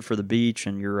preloaded for the beach,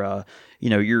 and your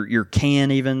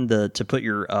can even to put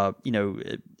your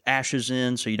ashes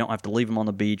in, so you don't have to leave them on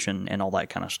the beach and all that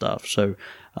kind of stuff. So,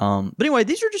 but anyway,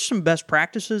 these are just some best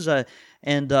practices,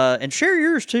 and share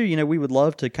yours too. We would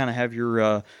love to kind of have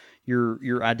your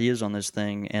ideas on this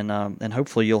thing, and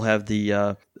hopefully you'll have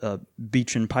the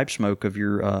beach and pipe smoke of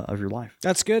your life.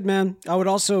 That's good, man. I would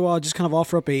also just kind of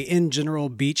offer up a in general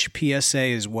beach PSA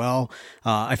as well.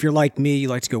 If you're like me, you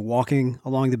like to go walking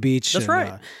along the beach. That's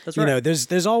right. That's right.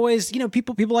 There's always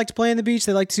people like to play in the beach.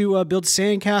 They like to build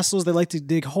sand castles. They like to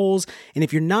dig holes. And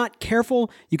if you're not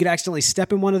careful, you could accidentally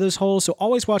step in one of those holes. So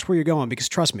always watch where you're going, because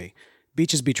trust me,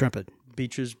 beaches be tripping.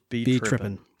 Beaches be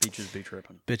tripping. Beaches be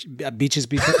tripping. Beaches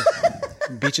be tripping.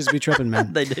 Beaches be tripping,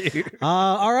 man. They do.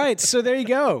 All right. So there you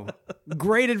go.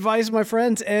 Great advice, my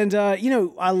friends. And,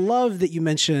 I love that you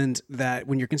mentioned that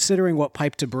when you're considering what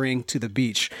pipe to bring to the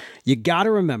beach, you got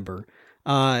to remember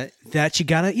that you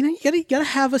gotta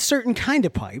have a certain kind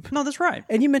of pipe. No, that's right.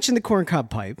 And you mentioned the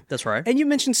corncob pipe. That's right. And you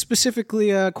mentioned specifically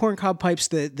corncob pipes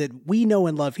that we know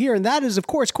and love here, and that is, of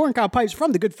course, corncob pipes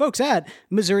from the good folks at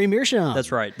Missouri Meerschaum.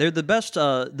 That's right. They're the best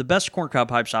corncob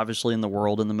pipes, obviously, in the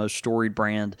world, and the most storied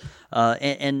brand.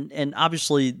 And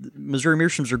obviously, Missouri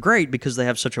Meerschaums are great because they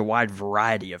have such a wide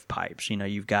variety of pipes.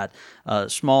 You've got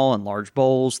small and large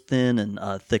bowls, thin and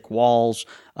thick walls,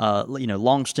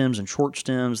 long stems and short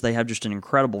stems. They have just an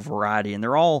incredible variety, and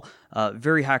they're all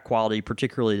very high quality,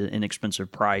 particularly at an inexpensive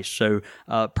price. So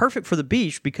perfect for the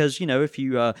beach, because if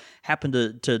you happen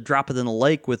to drop it in the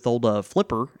lake with old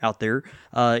Flipper out there,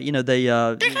 all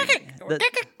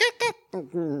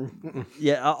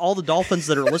the dolphins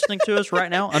that are listening to us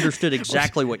right now understood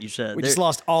exactly what you said. We just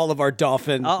lost all of our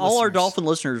dolphin all our dolphin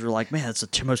listeners are like, man, that's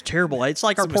the most terrible. It's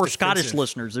like our poor Scottish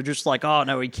listeners. They're just like, oh,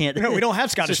 no, we can't. No, we don't have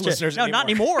Scottish listeners No, anymore. not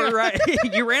anymore, right?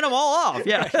 You ran them all off.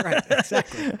 Yeah. Right,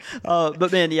 exactly.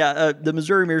 But man, the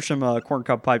Missouri Meerschaum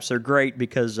corncob pipes, they're great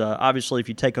because obviously if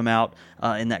you take them out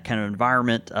in that kind of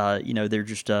environment, they're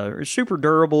just super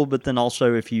durable, but then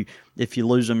also if you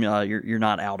lose them, you're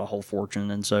not out a whole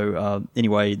fortune. And so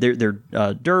anyway, they're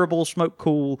durable, smoke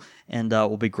cool, and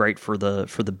will be great for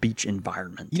the beach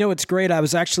environment. It's great. I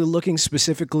was actually looking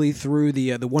specifically through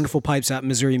the wonderful pipes at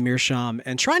Missouri Meerschaum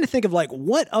and trying to think of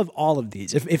what of all of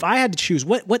these, if I had to choose,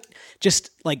 what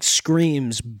just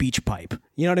screams beach pipe.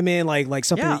 You know what I mean? Like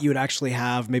something that you would actually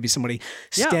have maybe somebody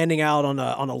standing out on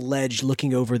a ledge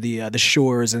looking over the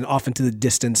shores and off into the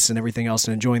distance and everything else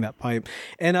and enjoying that pipe.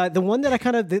 And the one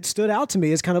that stood out to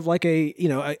me is kind of like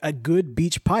a good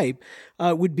beach pipe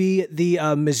would be the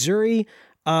Missouri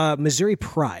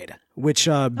Pride. Which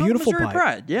beautiful Missouri pipe.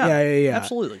 Pride, yeah,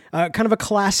 absolutely. Kind of a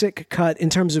classic cut in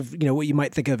terms of what you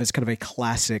might think of as kind of a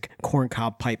classic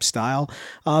corncob pipe style.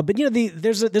 But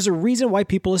there's a reason why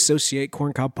people associate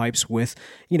corncob pipes with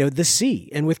the sea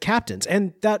and with captains,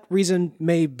 and that reason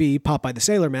may be Popeye the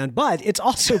Sailor Man, but it's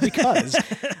also because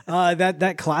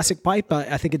that classic pipe.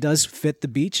 I think it does fit the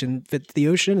beach and fit the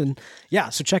ocean, and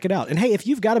so check it out. And hey, if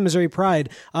you've got a Missouri Pride,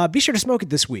 be sure to smoke it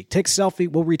this week. Take a selfie.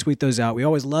 We'll retweet those out. We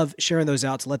always love sharing those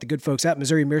out to let the good folks at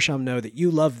Missouri Meerschaum know that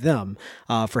you love them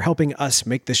for helping us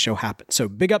make this show happen. So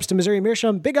big ups to Missouri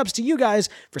Meerschaum, big ups to you guys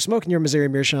for smoking your Missouri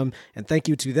Meerschaum, and thank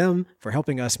you to them for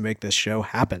helping us make this show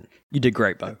happen. You did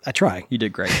great, Bo. I try. You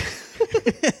did great.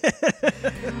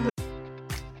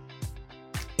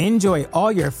 Enjoy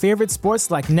all your favorite sports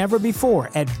like never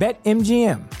before at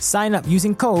BetMGM. Sign up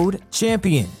using code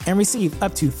CHAMPION and receive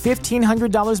up to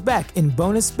 $1,500 back in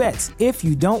bonus bets if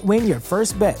you don't win your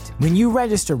first bet. When you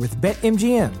register with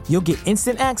BetMGM, you'll get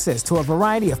instant access to a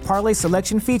variety of parlay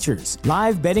selection features,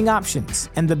 live betting options,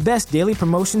 and the best daily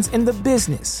promotions in the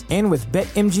business. And with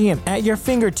BetMGM at your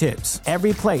fingertips,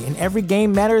 every play and every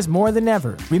game matters more than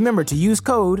ever. Remember to use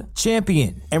code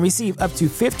CHAMPION and receive up to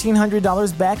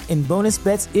 $1,500 back in bonus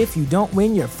bets if you don't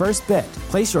win your first bet.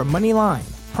 Place your money line,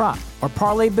 prop, or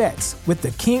parlay bets with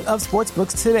the king of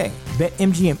sportsbooks today.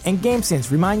 BetMGM and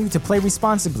GameSense remind you to play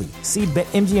responsibly. See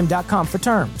BetMGM.com for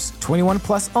terms. 21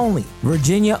 plus only.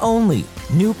 Virginia only.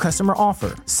 New customer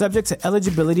offer. Subject to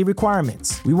eligibility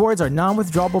requirements. Rewards are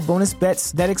non-withdrawable bonus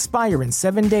bets that expire in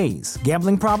 7 days.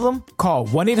 Gambling problem? Call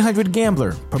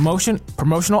 1-800-GAMBLER.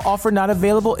 Promotional offer not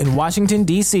available in Washington,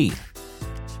 D.C.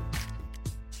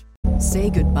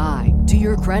 Say goodbye to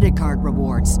your credit card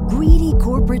rewards. Greedy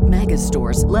corporate mega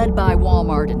stores, led by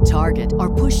Walmart and Target,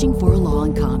 are pushing for a law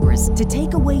in Congress to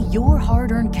take away your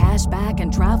hard-earned cash back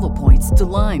and travel points to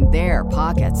line their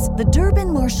pockets. The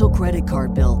Durbin-Marshall credit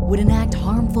card bill would enact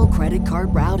harmful credit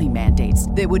card routing mandates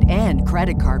that would end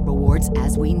credit card rewards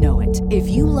as we know it. If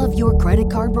you love your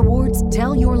credit card rewards,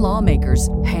 tell your lawmakers,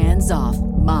 hands off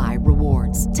my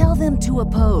rewards. Tell them to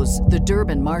oppose the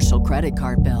Durbin-Marshall credit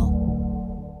card bill.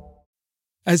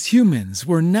 As humans,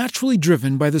 we're naturally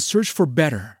driven by the search for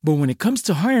better. But when it comes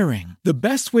to hiring, the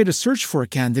best way to search for a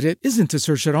candidate isn't to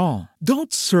search at all.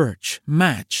 Don't search,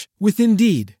 match with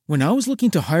Indeed. When I was looking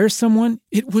to hire someone,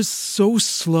 it was so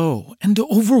slow and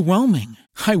overwhelming.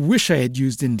 I wish I had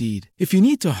used Indeed. If you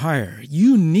need to hire,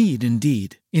 you need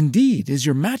Indeed. Indeed is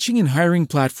your matching and hiring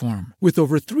platform with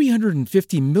over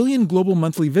 350 million global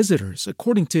monthly visitors,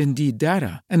 according to Indeed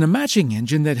data, and a matching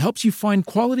engine that helps you find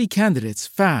quality candidates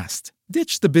fast.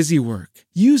 Ditch the busy work.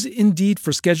 Use Indeed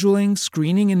for scheduling,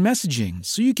 screening, and messaging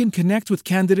so you can connect with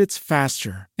candidates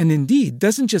faster. And Indeed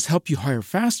doesn't just help you hire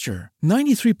faster.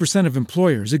 93% of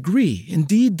employers agree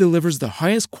Indeed delivers the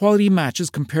highest quality matches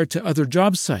compared to other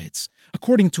job sites,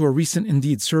 according to a recent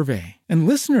Indeed survey. And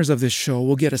listeners of this show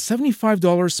will get a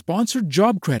 $75 sponsored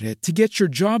job credit to get your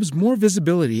jobs more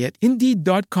visibility at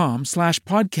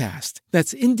Indeed.com/podcast.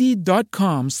 That's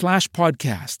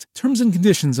Indeed.com/podcast. Terms and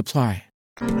conditions apply.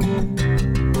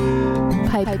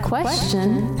 Pipe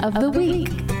question of the week.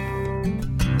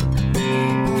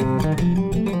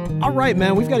 All right,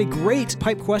 man, we've got a great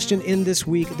pipe question in this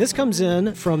week. This comes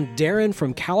in from Darren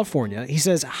from California. He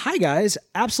says, "Hi, guys.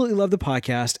 Absolutely love the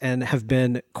podcast and have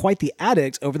been quite the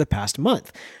addict over the past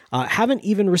month. Haven't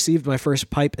even received my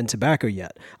first pipe and tobacco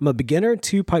yet. I'm a beginner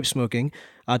to pipe smoking,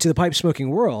 to the pipe smoking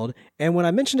world. And when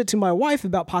I mentioned it to my wife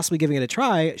about possibly giving it a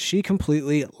try, she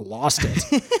completely lost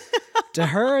it. To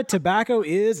her, tobacco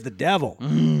is the devil.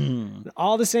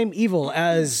 All the same evil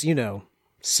as,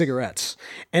 cigarettes.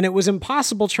 And it was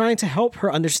impossible trying to help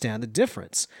her understand the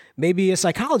difference. Maybe a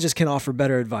psychologist can offer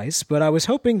better advice, but I was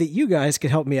hoping that you guys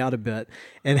could help me out a bit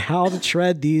in how to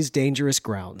tread these dangerous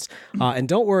grounds. And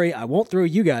don't worry, I won't throw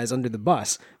you guys under the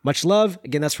bus. Much love."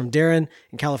 Again, that's from Darren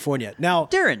in California. Now,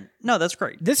 Darren, no, that's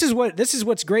great. This is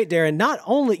what's great, Darren. Not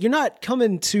only you're not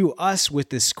coming to us with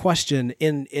this question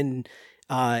in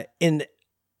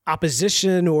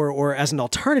opposition or as an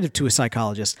alternative to a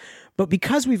psychologist, but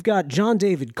because we've got John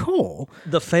David Cole,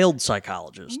 the failed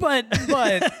psychologist. But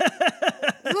let's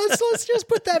just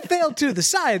put that failed to the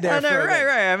side there. I know,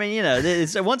 right. I mean,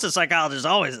 it's once a psychologist,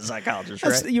 always a psychologist,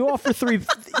 right? You offer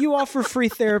free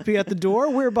therapy at the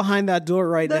door. We're behind that door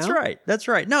now. That's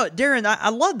right. No, Darren, I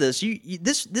love this.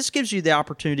 This gives you the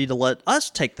opportunity to let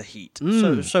us take the heat.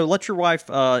 So let your wife.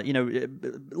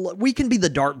 We can be the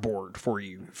dartboard for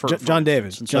you. John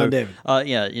David. David.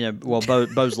 Well,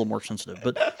 Bo's a little more sensitive,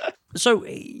 but. So,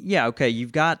 yeah, okay,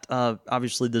 you've got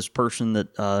obviously this person that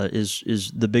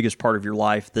is the biggest part of your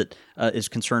life that is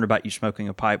concerned about you smoking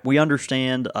a pipe. We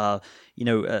understand, a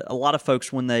lot of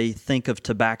folks, when they think of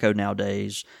tobacco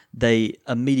nowadays, they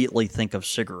immediately think of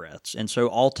cigarettes. And so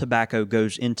all tobacco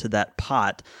goes into that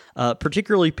pot,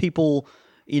 particularly people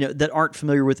that aren't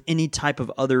familiar with any type of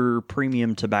other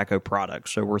premium tobacco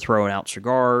products. So we're throwing out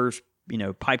cigars,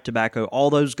 pipe tobacco, all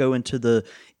those go into the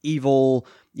evil,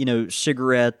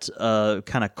 cigarette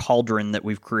kind of cauldron that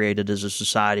we've created as a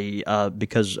society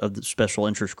because of the special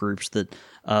interest groups that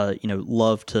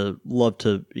love to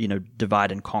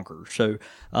divide and conquer. So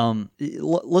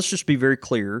let's just be very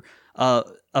clear: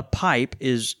 a pipe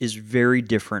is very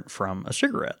different from a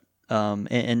cigarette,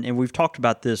 and we've talked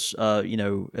about this,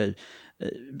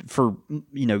 for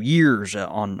years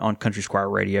on Country Squire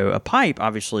Radio. A pipe,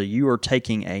 obviously, you are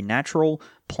taking a natural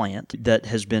plant that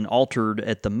has been altered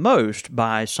at the most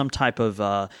by some type of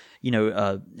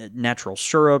natural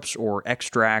syrups or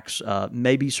extracts,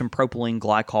 maybe some propylene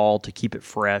glycol to keep it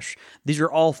fresh. These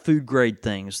are all food grade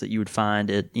things that you would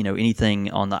find at anything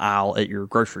on the aisle at your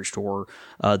grocery store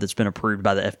that's been approved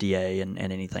by the FDA and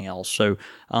anything else. So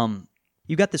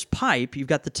you've got this pipe, you've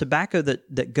got the tobacco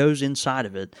that goes inside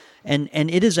of it, and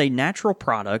it is a natural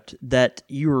product that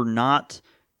you're not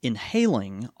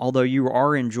inhaling, although you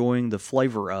are enjoying the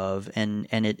flavor of, and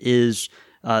it is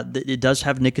it does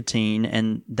have nicotine,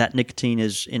 and that nicotine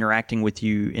is interacting with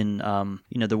you in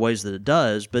the ways that it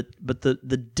does. But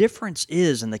the difference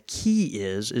is, and the key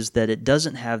is that it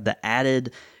doesn't have the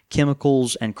added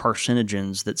chemicals and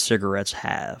carcinogens that cigarettes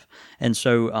have. And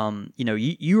so,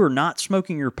 you are not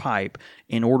smoking your pipe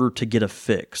in order to get a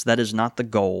fix. That is not the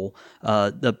goal.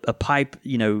 A pipe,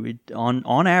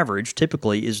 on average,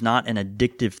 typically is not an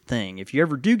addictive thing. If you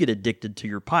ever do get addicted to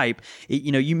your pipe,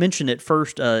 you mentioned it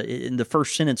first in the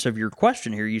first sentence of your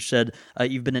question here. You said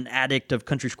you've been an addict of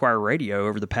Country Squire Radio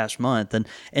over the past month,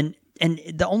 and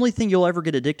the only thing you'll ever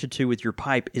get addicted to with your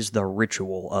pipe is the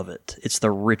ritual of it. It's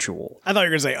the ritual. I thought you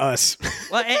were going to say us.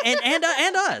 Well,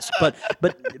 and us, but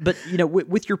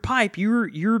with your pipe,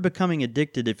 you're becoming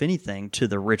addicted, if anything, to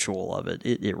the ritual of it.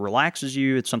 It relaxes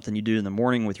you. It's something you do in the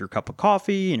morning with your cup of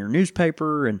coffee and your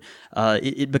newspaper, and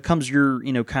it becomes your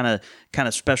kind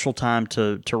of special time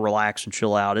to relax and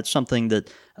chill out. It's something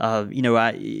that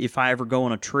if I ever go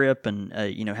on a trip and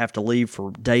have to leave for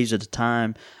days at a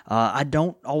time, I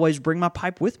don't always bring my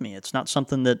pipe with me. It's not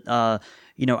something that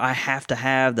I have to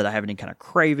have, that I have any kind of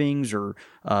cravings or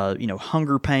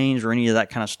hunger pains or any of that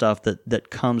kind of stuff that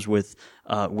comes with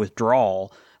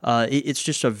withdrawal. It's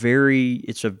just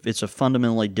it's a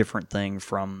fundamentally different thing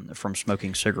from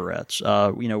smoking cigarettes.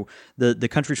 The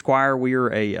Country Squire, we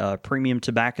are a premium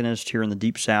tobacconist here in the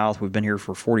Deep South. We've been here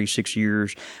for 46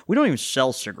 years. We don't even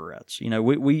sell cigarettes.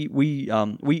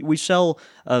 We sell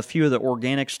a few of the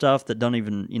organic stuff that don't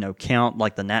even count,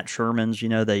 like the Nat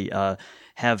Shermans. They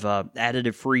have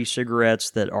additive-free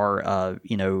cigarettes that are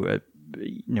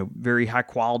very high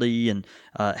quality and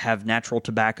have natural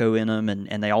tobacco in them,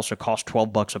 and they also cost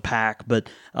 $12 a pack. But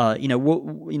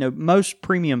most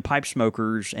premium pipe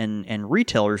smokers and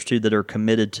retailers too that are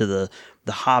committed to the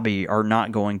hobby are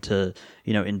not going to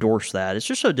endorse that. It's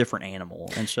just a different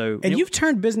animal, and so you've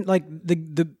turned business like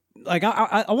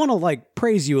I want to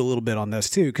praise you a little bit on this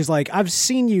too, because I've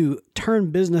seen you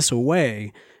turn business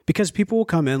away because people will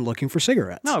come in looking for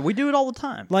cigarettes. No, we do it all the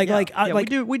time. We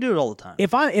do it all the time.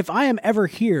 If I am ever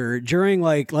here during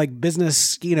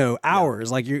business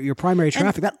hours, your primary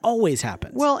traffic, that always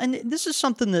happens. Well, and this is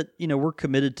something that we're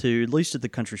committed to, at least at the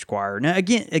Country Squire. Now,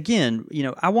 again,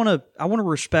 I want to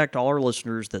respect all our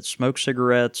listeners that smoke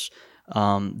cigarettes,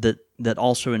 that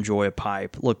also enjoy a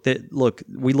pipe. Look,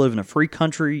 we live in a free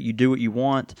country. You do what you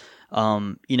want.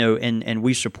 And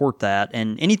we support that,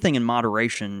 and anything in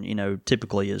moderation,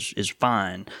 typically is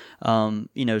fine. So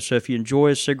if you enjoy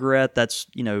a cigarette, that's,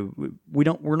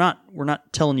 we're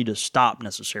not telling you to stop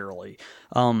necessarily.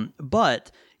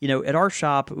 But at our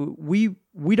shop, we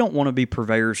don't want to be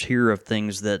purveyors here of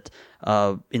things that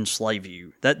enslave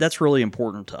you. That's really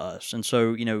important to us. And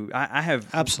so, I have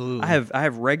absolutely, I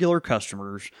have regular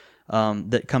customers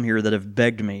that come here that have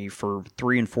begged me for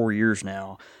 3 and 4 years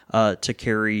now to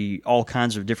carry all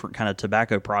kinds of different kind of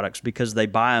tobacco products because they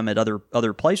buy them at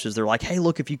other places. They're like, hey,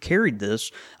 look, if you carried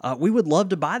this, we would love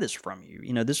to buy this from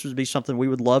you. This would be something we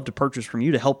would love to purchase from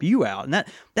you to help you out. And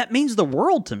that means the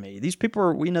world to me. These people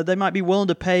are, they might be willing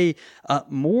to pay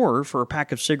more for a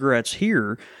pack of cigarettes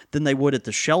here than they would at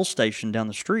the Shell station down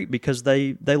the street because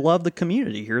they love the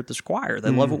community here at the Squire.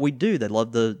 They love what we do. They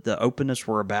love the openness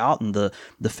we're about and the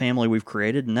family we've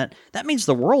created. And that means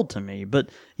the world to me. But,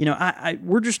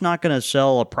 we're just not going to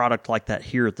sell a product like that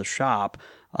here at the shop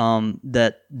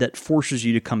that forces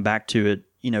you to come back to it,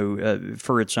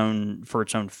 for its own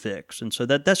fix. And so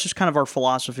that's just kind of our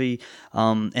philosophy,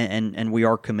 and we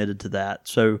are committed to that.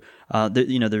 So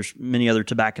there's many other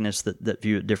tobacconists that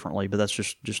view it differently, but that's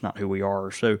just not who we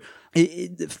are. So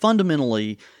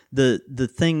fundamentally,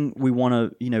 the thing we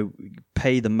want to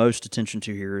pay the most attention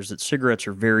to here is that cigarettes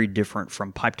are very different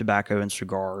from pipe tobacco and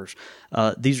cigars.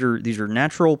 These are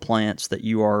natural plants that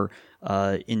you are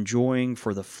enjoying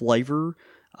for the flavor.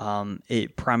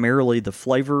 Primarily the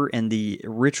flavor and the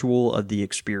ritual of the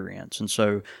experience. And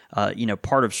so,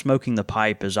 part of smoking the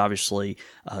pipe is obviously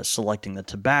selecting the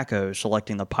tobacco,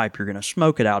 selecting the pipe you're going to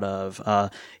smoke it out of,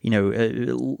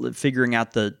 figuring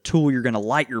out the tool you're going to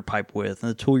light your pipe with and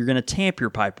the tool you're going to tamp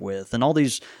your pipe with, and all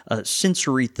these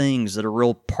sensory things that are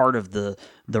real part of the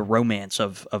romance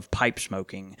of pipe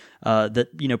smoking that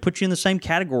put you in the same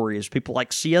category as people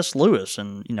like C.S. Lewis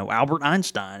and Albert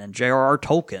Einstein and J.R.R.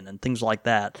 Tolkien and things like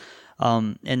that.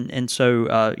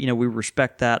 So we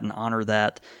respect that and honor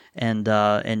that. And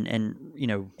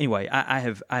anyway, I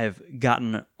have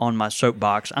gotten on my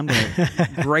soapbox. I'm going to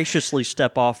graciously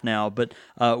step off now, but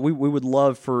we would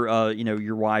love for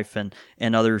your wife and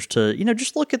others to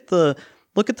just look at the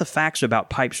facts about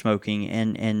pipe smoking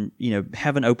and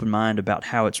have an open mind about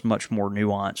how it's much more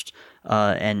nuanced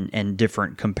and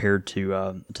different compared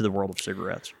to the world of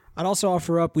cigarettes. I'd also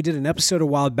offer up, we did an episode a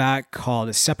while back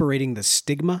called Separating the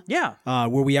Stigma. Yeah.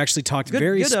 Where we actually talked Good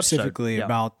episode. specifically Yeah.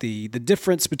 about the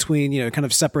difference between, kind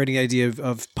of separating the idea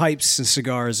of pipes and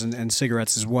cigars and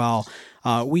cigarettes as well.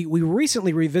 We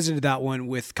recently revisited that one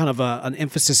with kind of an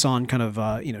emphasis on kind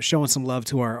of, showing some love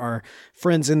to our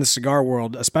friends in the cigar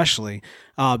world, especially.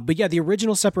 But yeah, the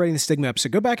original Separating the Stigma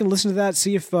episode, go back and listen to that,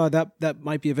 see if that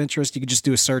might be of interest. You can just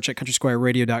do a search at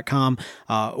countrysquireradio.com.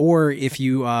 Or if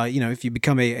you, if you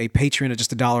become a patron at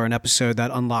just $1 an episode, that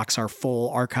unlocks our full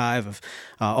archive of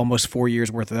almost 4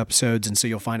 years worth of episodes. And so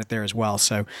you'll find it there as well.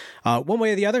 So one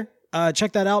way or the other,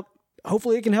 check that out.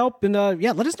 Hopefully it can help. And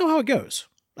let us know how it goes.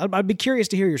 I'd be curious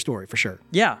to hear your story for sure.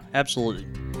 Yeah, absolutely.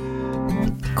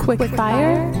 Quick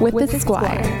Fire with the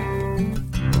Squire.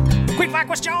 Quick fire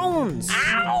questions!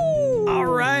 Ow! All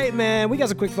right, man. We got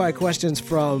some quick fire questions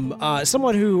from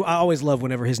someone who I always love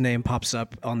whenever his name pops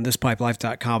up on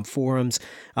thispipelife.com forums.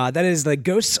 That is the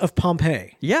Ghosts of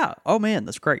Pompeii. Yeah. Oh, man,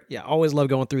 that's great. Yeah, always love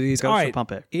going through these. Ghosts All of right,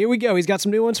 Pompeii. here we go. He's got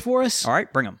some new ones for us. All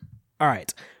right, bring them. All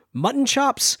right. Mutton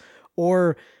chops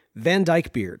or Van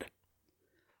Dyke beard?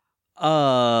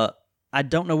 I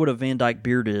don't know what a Van Dyke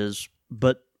beard is,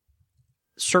 but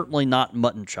certainly not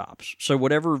mutton chops. So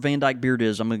whatever Van Dyke beard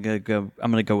is, I'm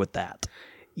gonna go with that.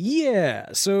 Yeah.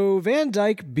 So Van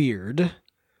Dyke beard.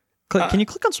 Can you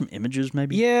click on some images,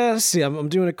 maybe? Yeah. Let's see. I'm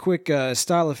doing a quick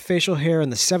style of facial hair in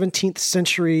the 17th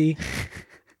century.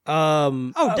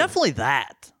 Definitely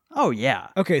that. Oh yeah.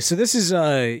 Okay, so this is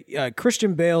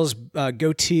Christian Bale's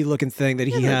goatee looking thing that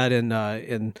he had in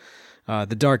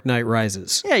The Dark Knight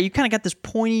Rises. Yeah, you kind of got this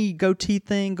pointy goatee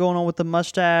thing going on with the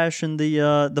mustache and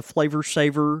the flavor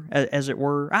saver, as it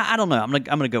were. I don't know. I'm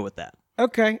gonna go with that.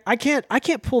 Okay, I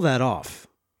can't pull that off.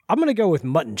 I'm gonna go with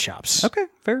mutton chops. Okay,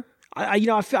 fair.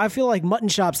 I feel like mutton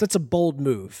chops. That's a bold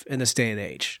move in this day and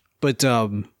age. But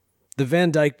the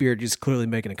Van Dyke beard is clearly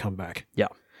making a comeback. Yeah.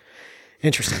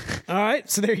 Interesting. All right,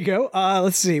 so there you go.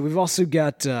 Let's see. We've also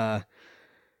got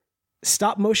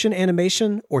stop motion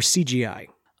animation or CGI.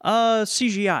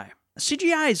 CGI.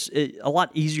 CGI is a lot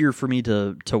easier for me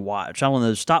to watch. I don't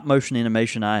know, stop motion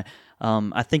animation. I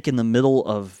think in the middle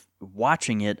of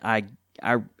watching it, I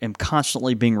am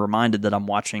constantly being reminded that I'm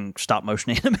watching stop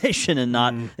motion animation and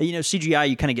not CGI.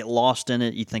 You kind of get lost in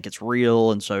it. You think it's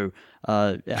real, and so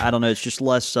I don't know. It's just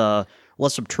less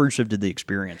obtrusive to the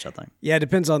experience, I think. Yeah, it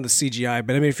depends on the CGI,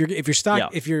 but I mean, if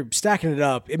you're stacking it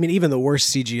up, I mean, even the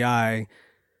worst CGI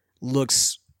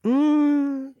looks.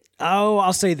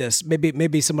 I'll say this.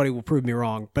 Maybe somebody will prove me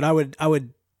wrong, but I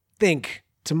would think,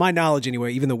 to my knowledge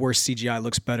anyway, even the worst CGI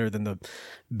looks better than the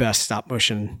best stop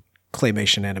motion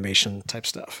claymation animation type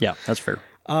stuff. Yeah, that's fair.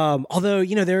 Although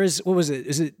there is, what was it?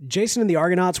 Is it Jason and the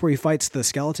Argonauts where he fights the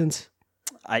skeletons?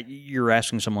 You're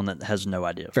asking someone that has no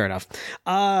idea. Fair enough.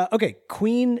 Okay,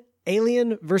 Queen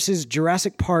Alien versus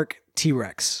Jurassic Park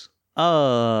T-Rex.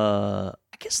 I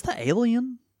guess the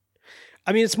Alien.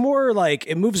 I mean, it's more like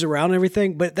it moves around and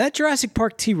everything, but that Jurassic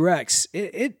Park T-Rex,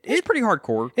 it's pretty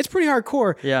hardcore. It's pretty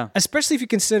hardcore. Yeah. Especially if you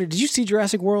consider, did you see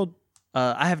Jurassic World?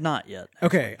 I have not yet.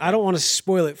 Okay, I don't want to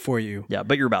spoil it for you. Yeah,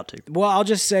 but you're about to. Well, I'll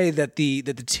just say that the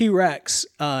T-Rex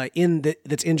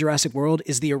that's in Jurassic World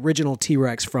is the original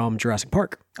T-Rex from Jurassic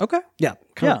Park. Okay. Yeah,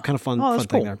 kind of fun that's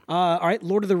thing cool. there. All right,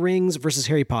 Lord of the Rings versus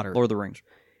Harry Potter. Lord of the Rings.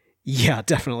 Yeah,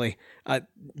 definitely.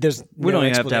 There's we no don't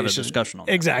even have to have a explanation. discussion on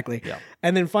that. Exactly. Yeah.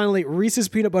 And then finally, Reese's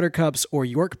Peanut Butter Cups or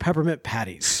York Peppermint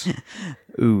Patties.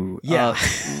 Ooh. Yeah.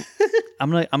 I'm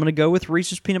gonna go with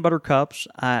Reese's Peanut Butter Cups.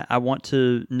 I want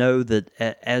to know that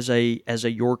as a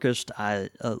Yorkist, I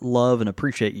love and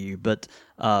appreciate you, but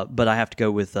I have to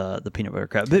go with the peanut butter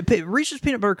cup. But Reese's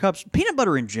Peanut Butter Cups, peanut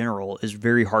butter in general, is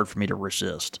very hard for me to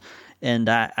resist, and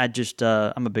I just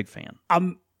I'm a big fan.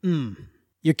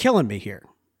 You're killing me here.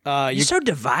 You're so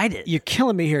divided. You're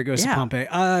killing me here, Ghost of Yeah.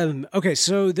 Pompeii. Okay,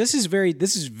 so this is very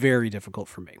difficult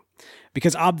for me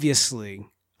because obviously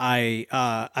I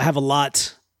have a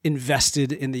lot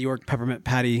invested in the York Peppermint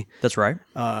Patty That's right.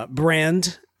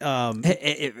 brand.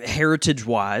 Heritage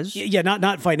wise, Yeah,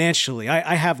 not financially.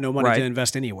 I have no money Right. to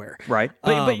invest anywhere. right?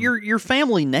 But your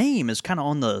family name is kind of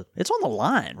on the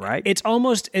line, right? It's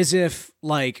almost as if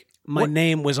like my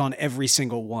name was on every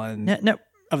single one No.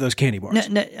 of those candy bars.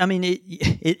 No, I mean,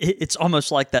 it's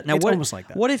almost like that. Now, It's what, almost like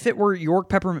that. What if it were York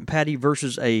Peppermint Patty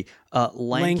versus a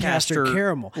Lancaster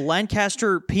Caramel.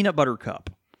 Lancaster Peanut Butter Cup?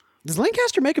 Does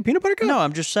Lancaster make a peanut butter cup? No,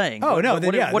 I'm just saying. Oh, no, What, then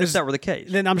what, yeah, what if there's- that were the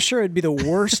case? Then I'm sure it'd be the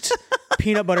worst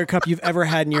peanut butter cup you've ever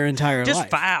had in your entire Just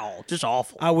life. foul, just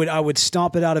awful. I would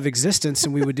stomp it out of existence,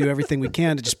 and we would do everything we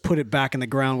can to just put it back in the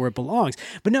ground where it belongs.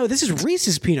 But no, this is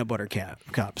Reese's peanut butter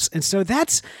cups, and so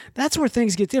that's where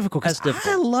things get difficult. 'Cause That's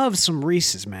difficult. I love some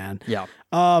Reese's, man. Yeah.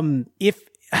 If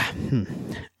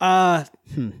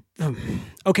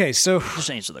Okay, so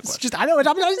Just answer the question.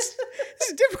 this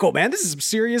is difficult, man. This is some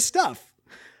serious stuff.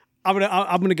 I'm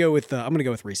gonna go with Reese's. I'm gonna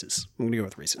go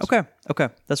with Reese's. Okay,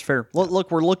 that's fair. Look,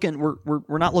 we're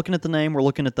not looking at the name. We're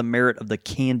looking at the merit of the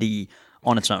candy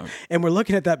on its own. And we're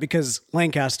looking at that because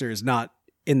Lancaster is not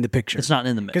in the picture. It's not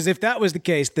in the mix. Because if that was the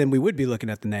case, then we would be looking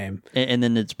at the name. And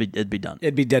then it'd be done.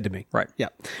 It'd be dead to me. Right. Yeah.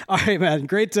 All right, man.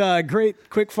 Great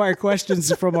quick fire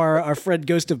questions from our friend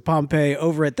Ghost of Pompeii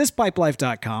over at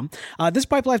thispipelife.com.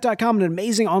 Thispipelife.com, an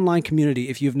amazing online community.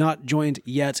 If you've not joined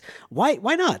yet, why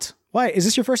not? Why? Is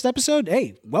this your first episode?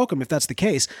 Hey, welcome if that's the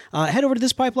case. Head over to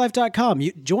thispipelife.com.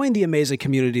 You join the amazing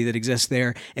community that exists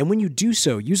there. And when you do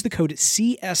so, use the code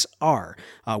CSR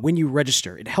when you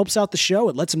register. It helps out the show.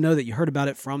 It lets them know that you heard about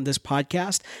it from this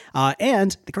podcast.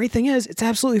 And the great thing is, it's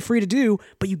absolutely free to do,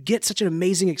 but you get such an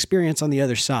amazing experience on the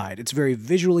other side. It's very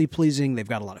visually pleasing. They've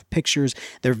got a lot of pictures.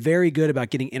 They're very good about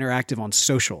getting interactive on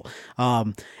social.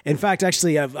 In fact,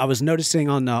 actually, I was noticing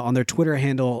on their Twitter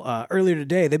handle earlier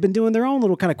today, they've been doing their own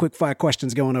little kind of quick fire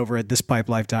questions going over at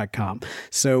thispipelife.com.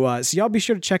 So y'all be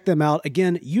sure to check them out.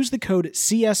 Again, use the code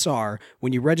CSR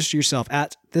when you register yourself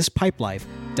at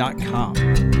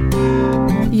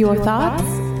thispipelife.com. Your thoughts,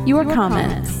 your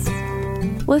comments,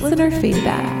 listener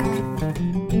feedback.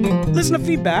 Listener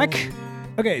feedback.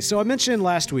 Okay, so I mentioned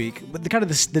last week, but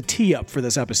the tee up for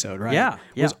this episode, right? Yeah.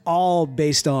 Was all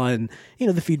based on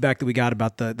the feedback that we got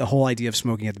about the whole idea of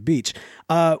smoking at the beach.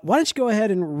 Why don't you go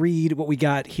ahead and read what we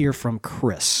got here from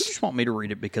Chris? You just want me to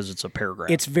read it because it's a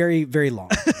paragraph. It's very, very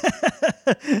long.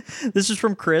 This is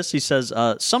from Chris. He says,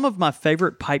 some of my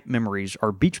favorite pipe memories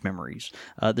are beach memories.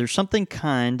 There's something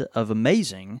kind of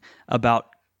amazing about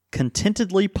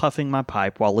contentedly puffing my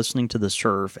pipe while listening to the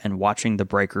surf and watching the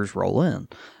breakers roll in.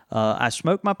 I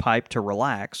smoke my pipe to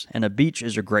relax, and a beach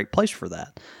is a great place for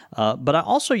that. But I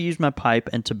also use my pipe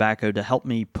and tobacco to help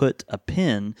me put a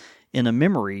pin in a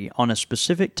memory on a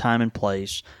specific time and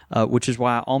place, which is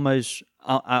why I almost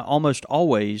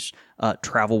always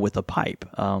travel with a pipe.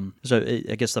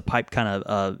 I guess the pipe kind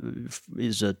of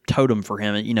is a totem for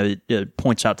him. It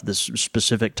points out to this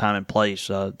specific time and place.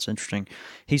 It's interesting.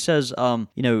 He says,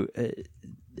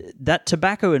 that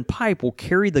tobacco and pipe will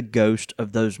carry the ghost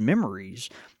of those memories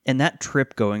and that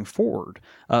trip going forward.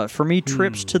 For me,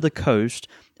 trips to the coast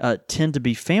tend to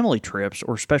be family trips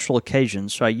or special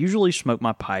occasions, so I usually smoke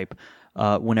my pipe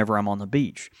whenever I'm on the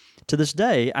beach. To this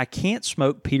day, I can't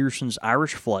smoke Peterson's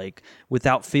Irish Flake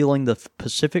without feeling the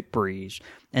Pacific breeze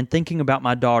and thinking about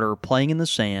my daughter playing in the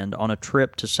sand on a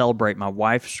trip to celebrate my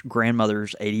wife's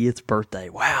grandmother's 80th birthday.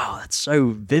 Wow, that's so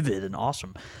vivid and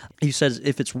awesome. He says,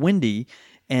 if it's windy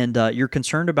and you're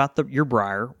concerned about your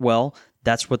briar, well,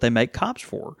 that's what they make cops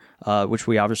for, which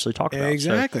we obviously talked about.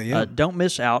 Exactly, so, don't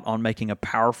miss out on making a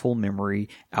powerful memory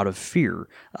out of fear.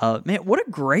 Man, what a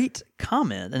great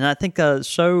comment. And I think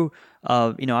obviously,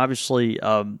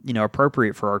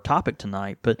 appropriate for our topic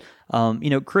tonight. But,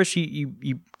 Chris,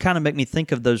 you kind of make me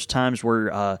think of those times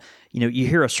where, you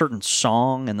hear a certain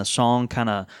song and the song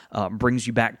kind of brings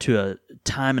you back to a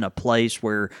time and a place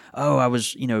where, I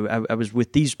was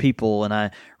with these people and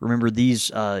I remember these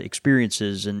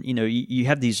experiences. And, you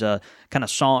have these kind of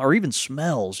song or even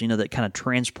smells, that kind of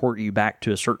transport you back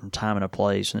to a certain time and a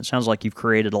place. And it sounds like you've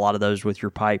created a lot of those with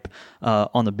your pipe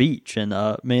on the beach. And,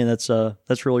 man,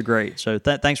 that's really great. So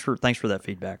thanks for that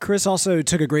feedback. Chris also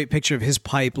took a great picture of his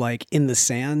pipe like in the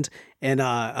sand. And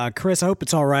Chris, I hope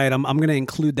it's all right. I'm going to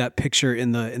include that picture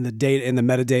in the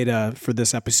metadata for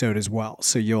this episode as well,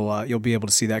 so you'll be able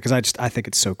to see that because I think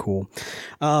it's so cool.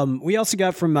 We also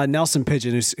got from Nelson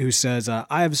Pigeon who says, I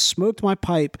have smoked my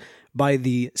pipe by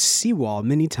the seawall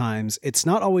many times. It's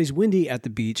not always windy at the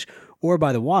beach or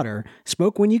by the water.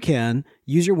 Smoke when you can.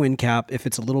 Use your wind cap if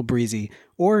it's a little breezy,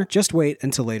 or just wait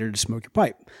until later to smoke your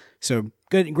pipe. So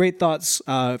great thoughts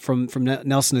from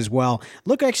Nelson as well.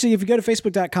 Look, actually, if you go to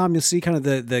facebook.com, you'll see kind of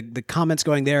the comments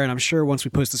going there. And I'm sure once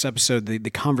we post this episode, the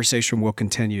conversation will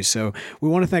continue. So we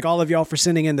want to thank all of y'all for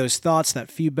sending in those thoughts, that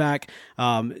feedback.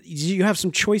 You have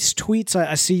some choice tweets.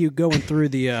 I see you going through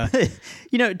the...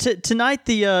 Tonight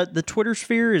the Twitter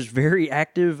sphere is very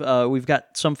active. We've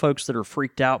got some folks that are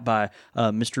freaked out by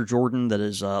Mr. Jordan that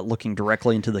is looking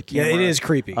directly into the camera. Yeah, it is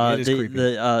creepy.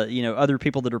 Other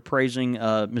people that are praising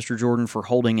Mr. Jordan for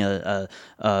holding a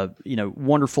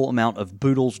wonderful amount of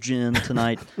Boodles gin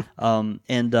tonight,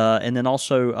 and then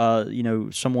also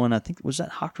someone, I think, was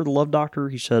that Hoctor the Love Doctor?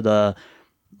 He said,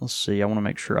 let's see, I want to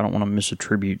make sure I don't want to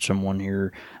misattribute someone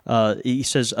here. He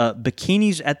says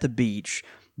bikinis at the beach,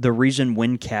 the reason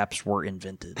wind caps were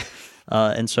invented.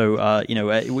 And so,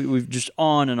 we've just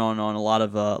on and on and on, a lot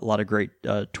of great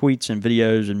tweets and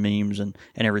videos and memes and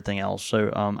everything else.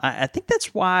 So I think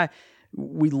that's why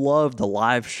we love the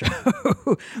live show.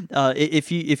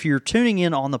 If you're tuning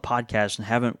in on the podcast and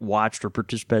haven't watched or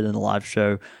participated in the live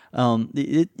show,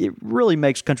 it really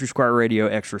makes Country Squire Radio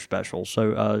extra special.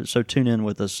 So tune in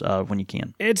with us when you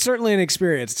can. It's certainly an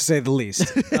experience, to say the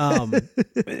least.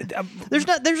 There's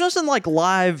nothing like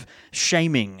live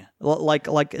shaming. Like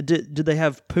did they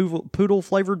have poodle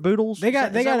flavored boodles? They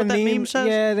got what a that meme says?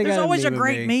 Yeah, there's got always a a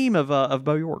great meme of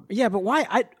Bo York. Yeah, but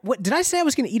why? What did I say? I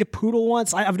was going to eat a poodle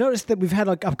once. I've noticed that we've had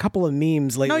like a couple of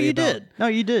memes lately. No, you did.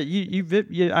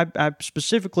 I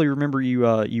specifically remember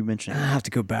you mentioning. I have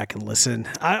to go back and listen.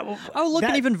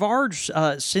 And even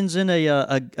Varge sends in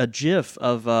a GIF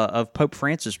of Pope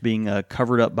Francis being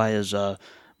covered up by his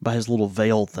little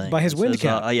veil thing, by his wind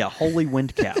cap. Holy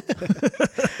wind cap.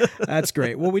 That's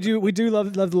great. Well, we do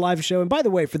love the live show. And by the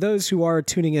way, for those who are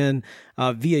tuning in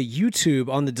via YouTube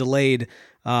on the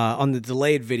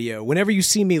delayed video, whenever you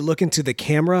see me look into the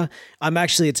camera, I'm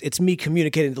actually it's me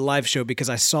communicating the live show because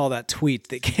I saw that tweet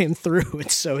that came through,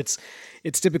 and so it's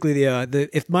typically the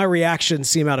if my reactions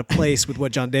seem out of place with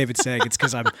what John David's saying, it's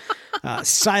because I'm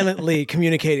silently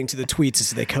communicating to the tweets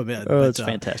as they come in. Oh, that's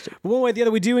fantastic. One way or the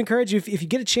other, we do encourage you, if you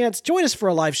get a chance, join us for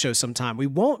a live show sometime. We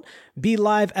won't be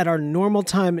live at our normal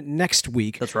time next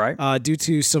week. That's right. Due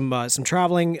to some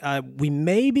traveling. We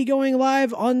may be going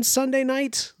live on Sunday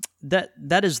night.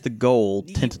 That is the goal,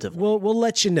 tentatively. We'll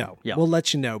let you know. Yeah. We'll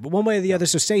let you know. But one way or the other,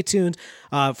 so stay tuned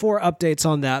for updates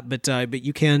on that. But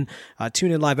you can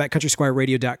tune in live at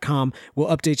countrysquireradio.com. We'll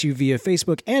update you via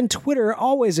Facebook and Twitter.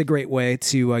 Always a great way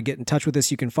to get in touch with us.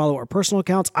 You can follow our personal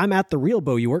accounts. I'm at The Real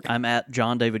Bo York. I'm at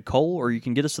John David Cole, or you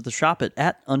can get us at the shop at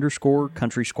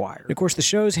 _Country Squire. And of course, the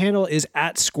show's handle is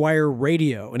at Squire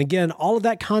Radio. And again, all of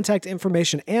that contact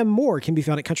information and more can be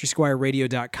found at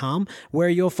countrysquireradio.com, where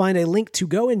you'll find a link to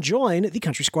go and join the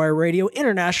Country Squire Radio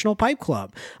International Pipe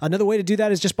Club. Another way to do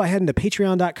that is just by heading to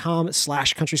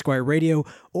patreon.com/Country Squire Radio,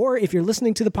 or if you're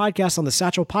listening to the podcast on the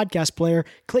Satchel Podcast Player,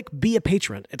 click Be a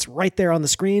Patron. It's right there on the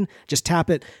screen. Just tap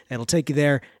it. It'll take you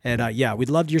there. And we'd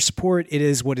love your support. It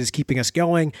is what is keeping us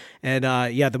going. And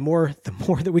the more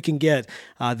that we can get,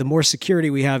 the more security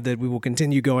we have that we will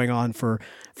continue going on for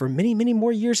many, many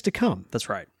more years to come. That's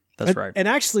right. That's right. And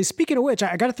actually, speaking of which,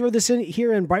 I got to throw this in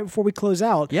here and right before we close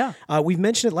out. Yeah. We've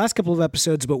mentioned it last couple of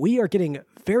episodes, but we are getting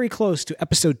very close to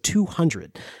episode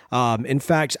 200. In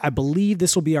fact, I believe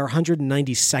this will be our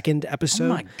 192nd episode. Oh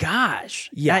my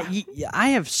gosh. Yeah. I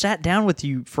have sat down with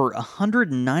you for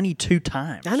 192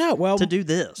 times. I know. Well, to do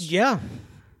this. Yeah.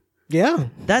 Yeah.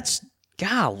 That's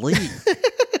golly.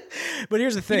 But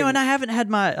here's the thing. And I haven't had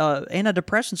my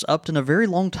antidepressants upped in a very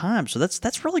long time, so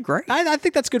that's really great. I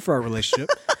think that's good for our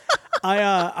relationship.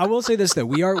 I will say this though,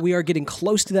 we are getting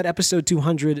close to that episode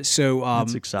 200. So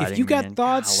that's exciting. If you got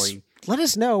thoughts, let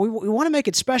us know. We want to make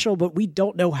it special, but we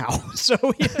don't know how. So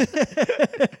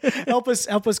help us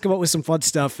come up with some fun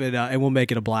stuff, and we'll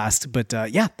make it a blast. But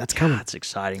that's coming. That's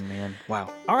exciting, man.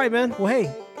 Wow. All right, man. Well,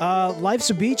 hey, life's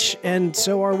a beach, and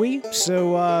so are we.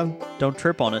 So don't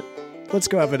trip on it. Let's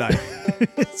go have a night.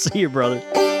 See you, brother.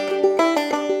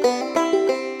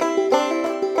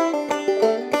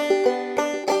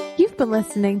 You've been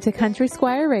listening to Country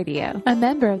Squire Radio, a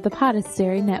member of the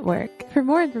Podastery Network. For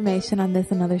more information on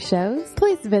this and other shows,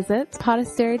 please visit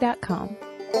podastery.com.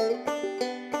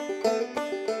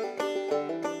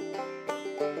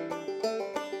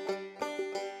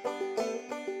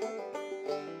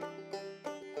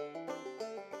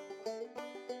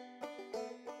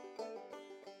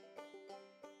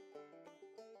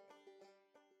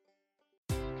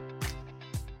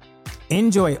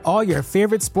 Enjoy all your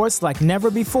favorite sports like never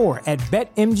before at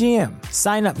BetMGM.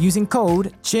 Sign up using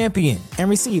code CHAMPION and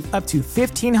receive up to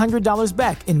 $1,500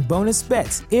 back in bonus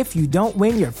bets if you don't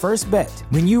win your first bet.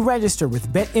 When you register with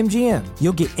BetMGM,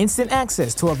 you'll get instant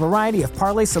access to a variety of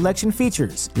parlay selection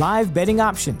features, live betting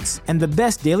options, and the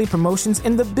best daily promotions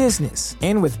in the business.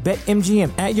 And with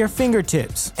BetMGM at your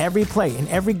fingertips, every play and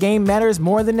every game matters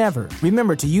more than ever.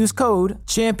 Remember to use code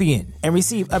CHAMPION and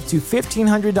receive up to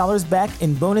 $1,500 back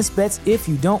in bonus bets if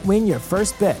you don't win your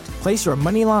first bet. Place your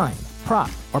money line, prop,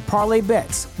 or parlay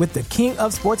bets with the king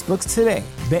of sportsbooks today.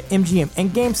 BetMGM and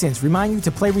GameSense remind you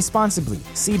to play responsibly.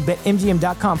 See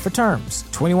BetMGM.com for terms.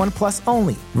 21 plus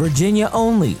only. Virginia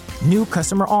only. New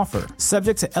customer offer.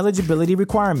 Subject to eligibility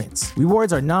requirements.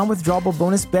 Rewards are non-withdrawable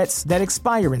bonus bets that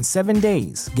expire in 7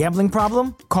 days. Gambling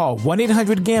problem? Call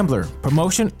 1-800-GAMBLER.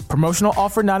 Promotional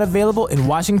offer not available in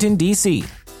Washington, D.C.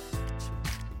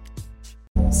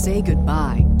 Say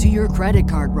goodbye to your credit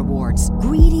card rewards.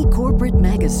 Greedy corporate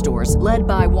mega stores, led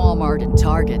by Walmart and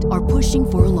Target, are pushing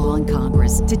for a law in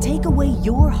Congress to take away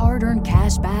your hard-earned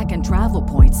cash back and travel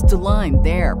points to line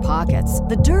their pockets.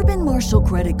 The Durbin-Marshall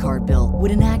credit card bill would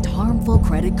enact harmful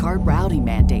credit card routing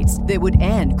mandates that would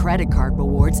end credit card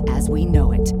rewards as we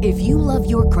know it. If you love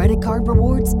your credit card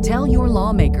rewards, tell your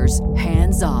lawmakers,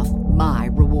 hands off my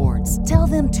rewards. Tell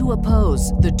them to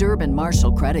oppose the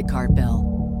Durbin-Marshall credit card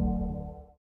bill.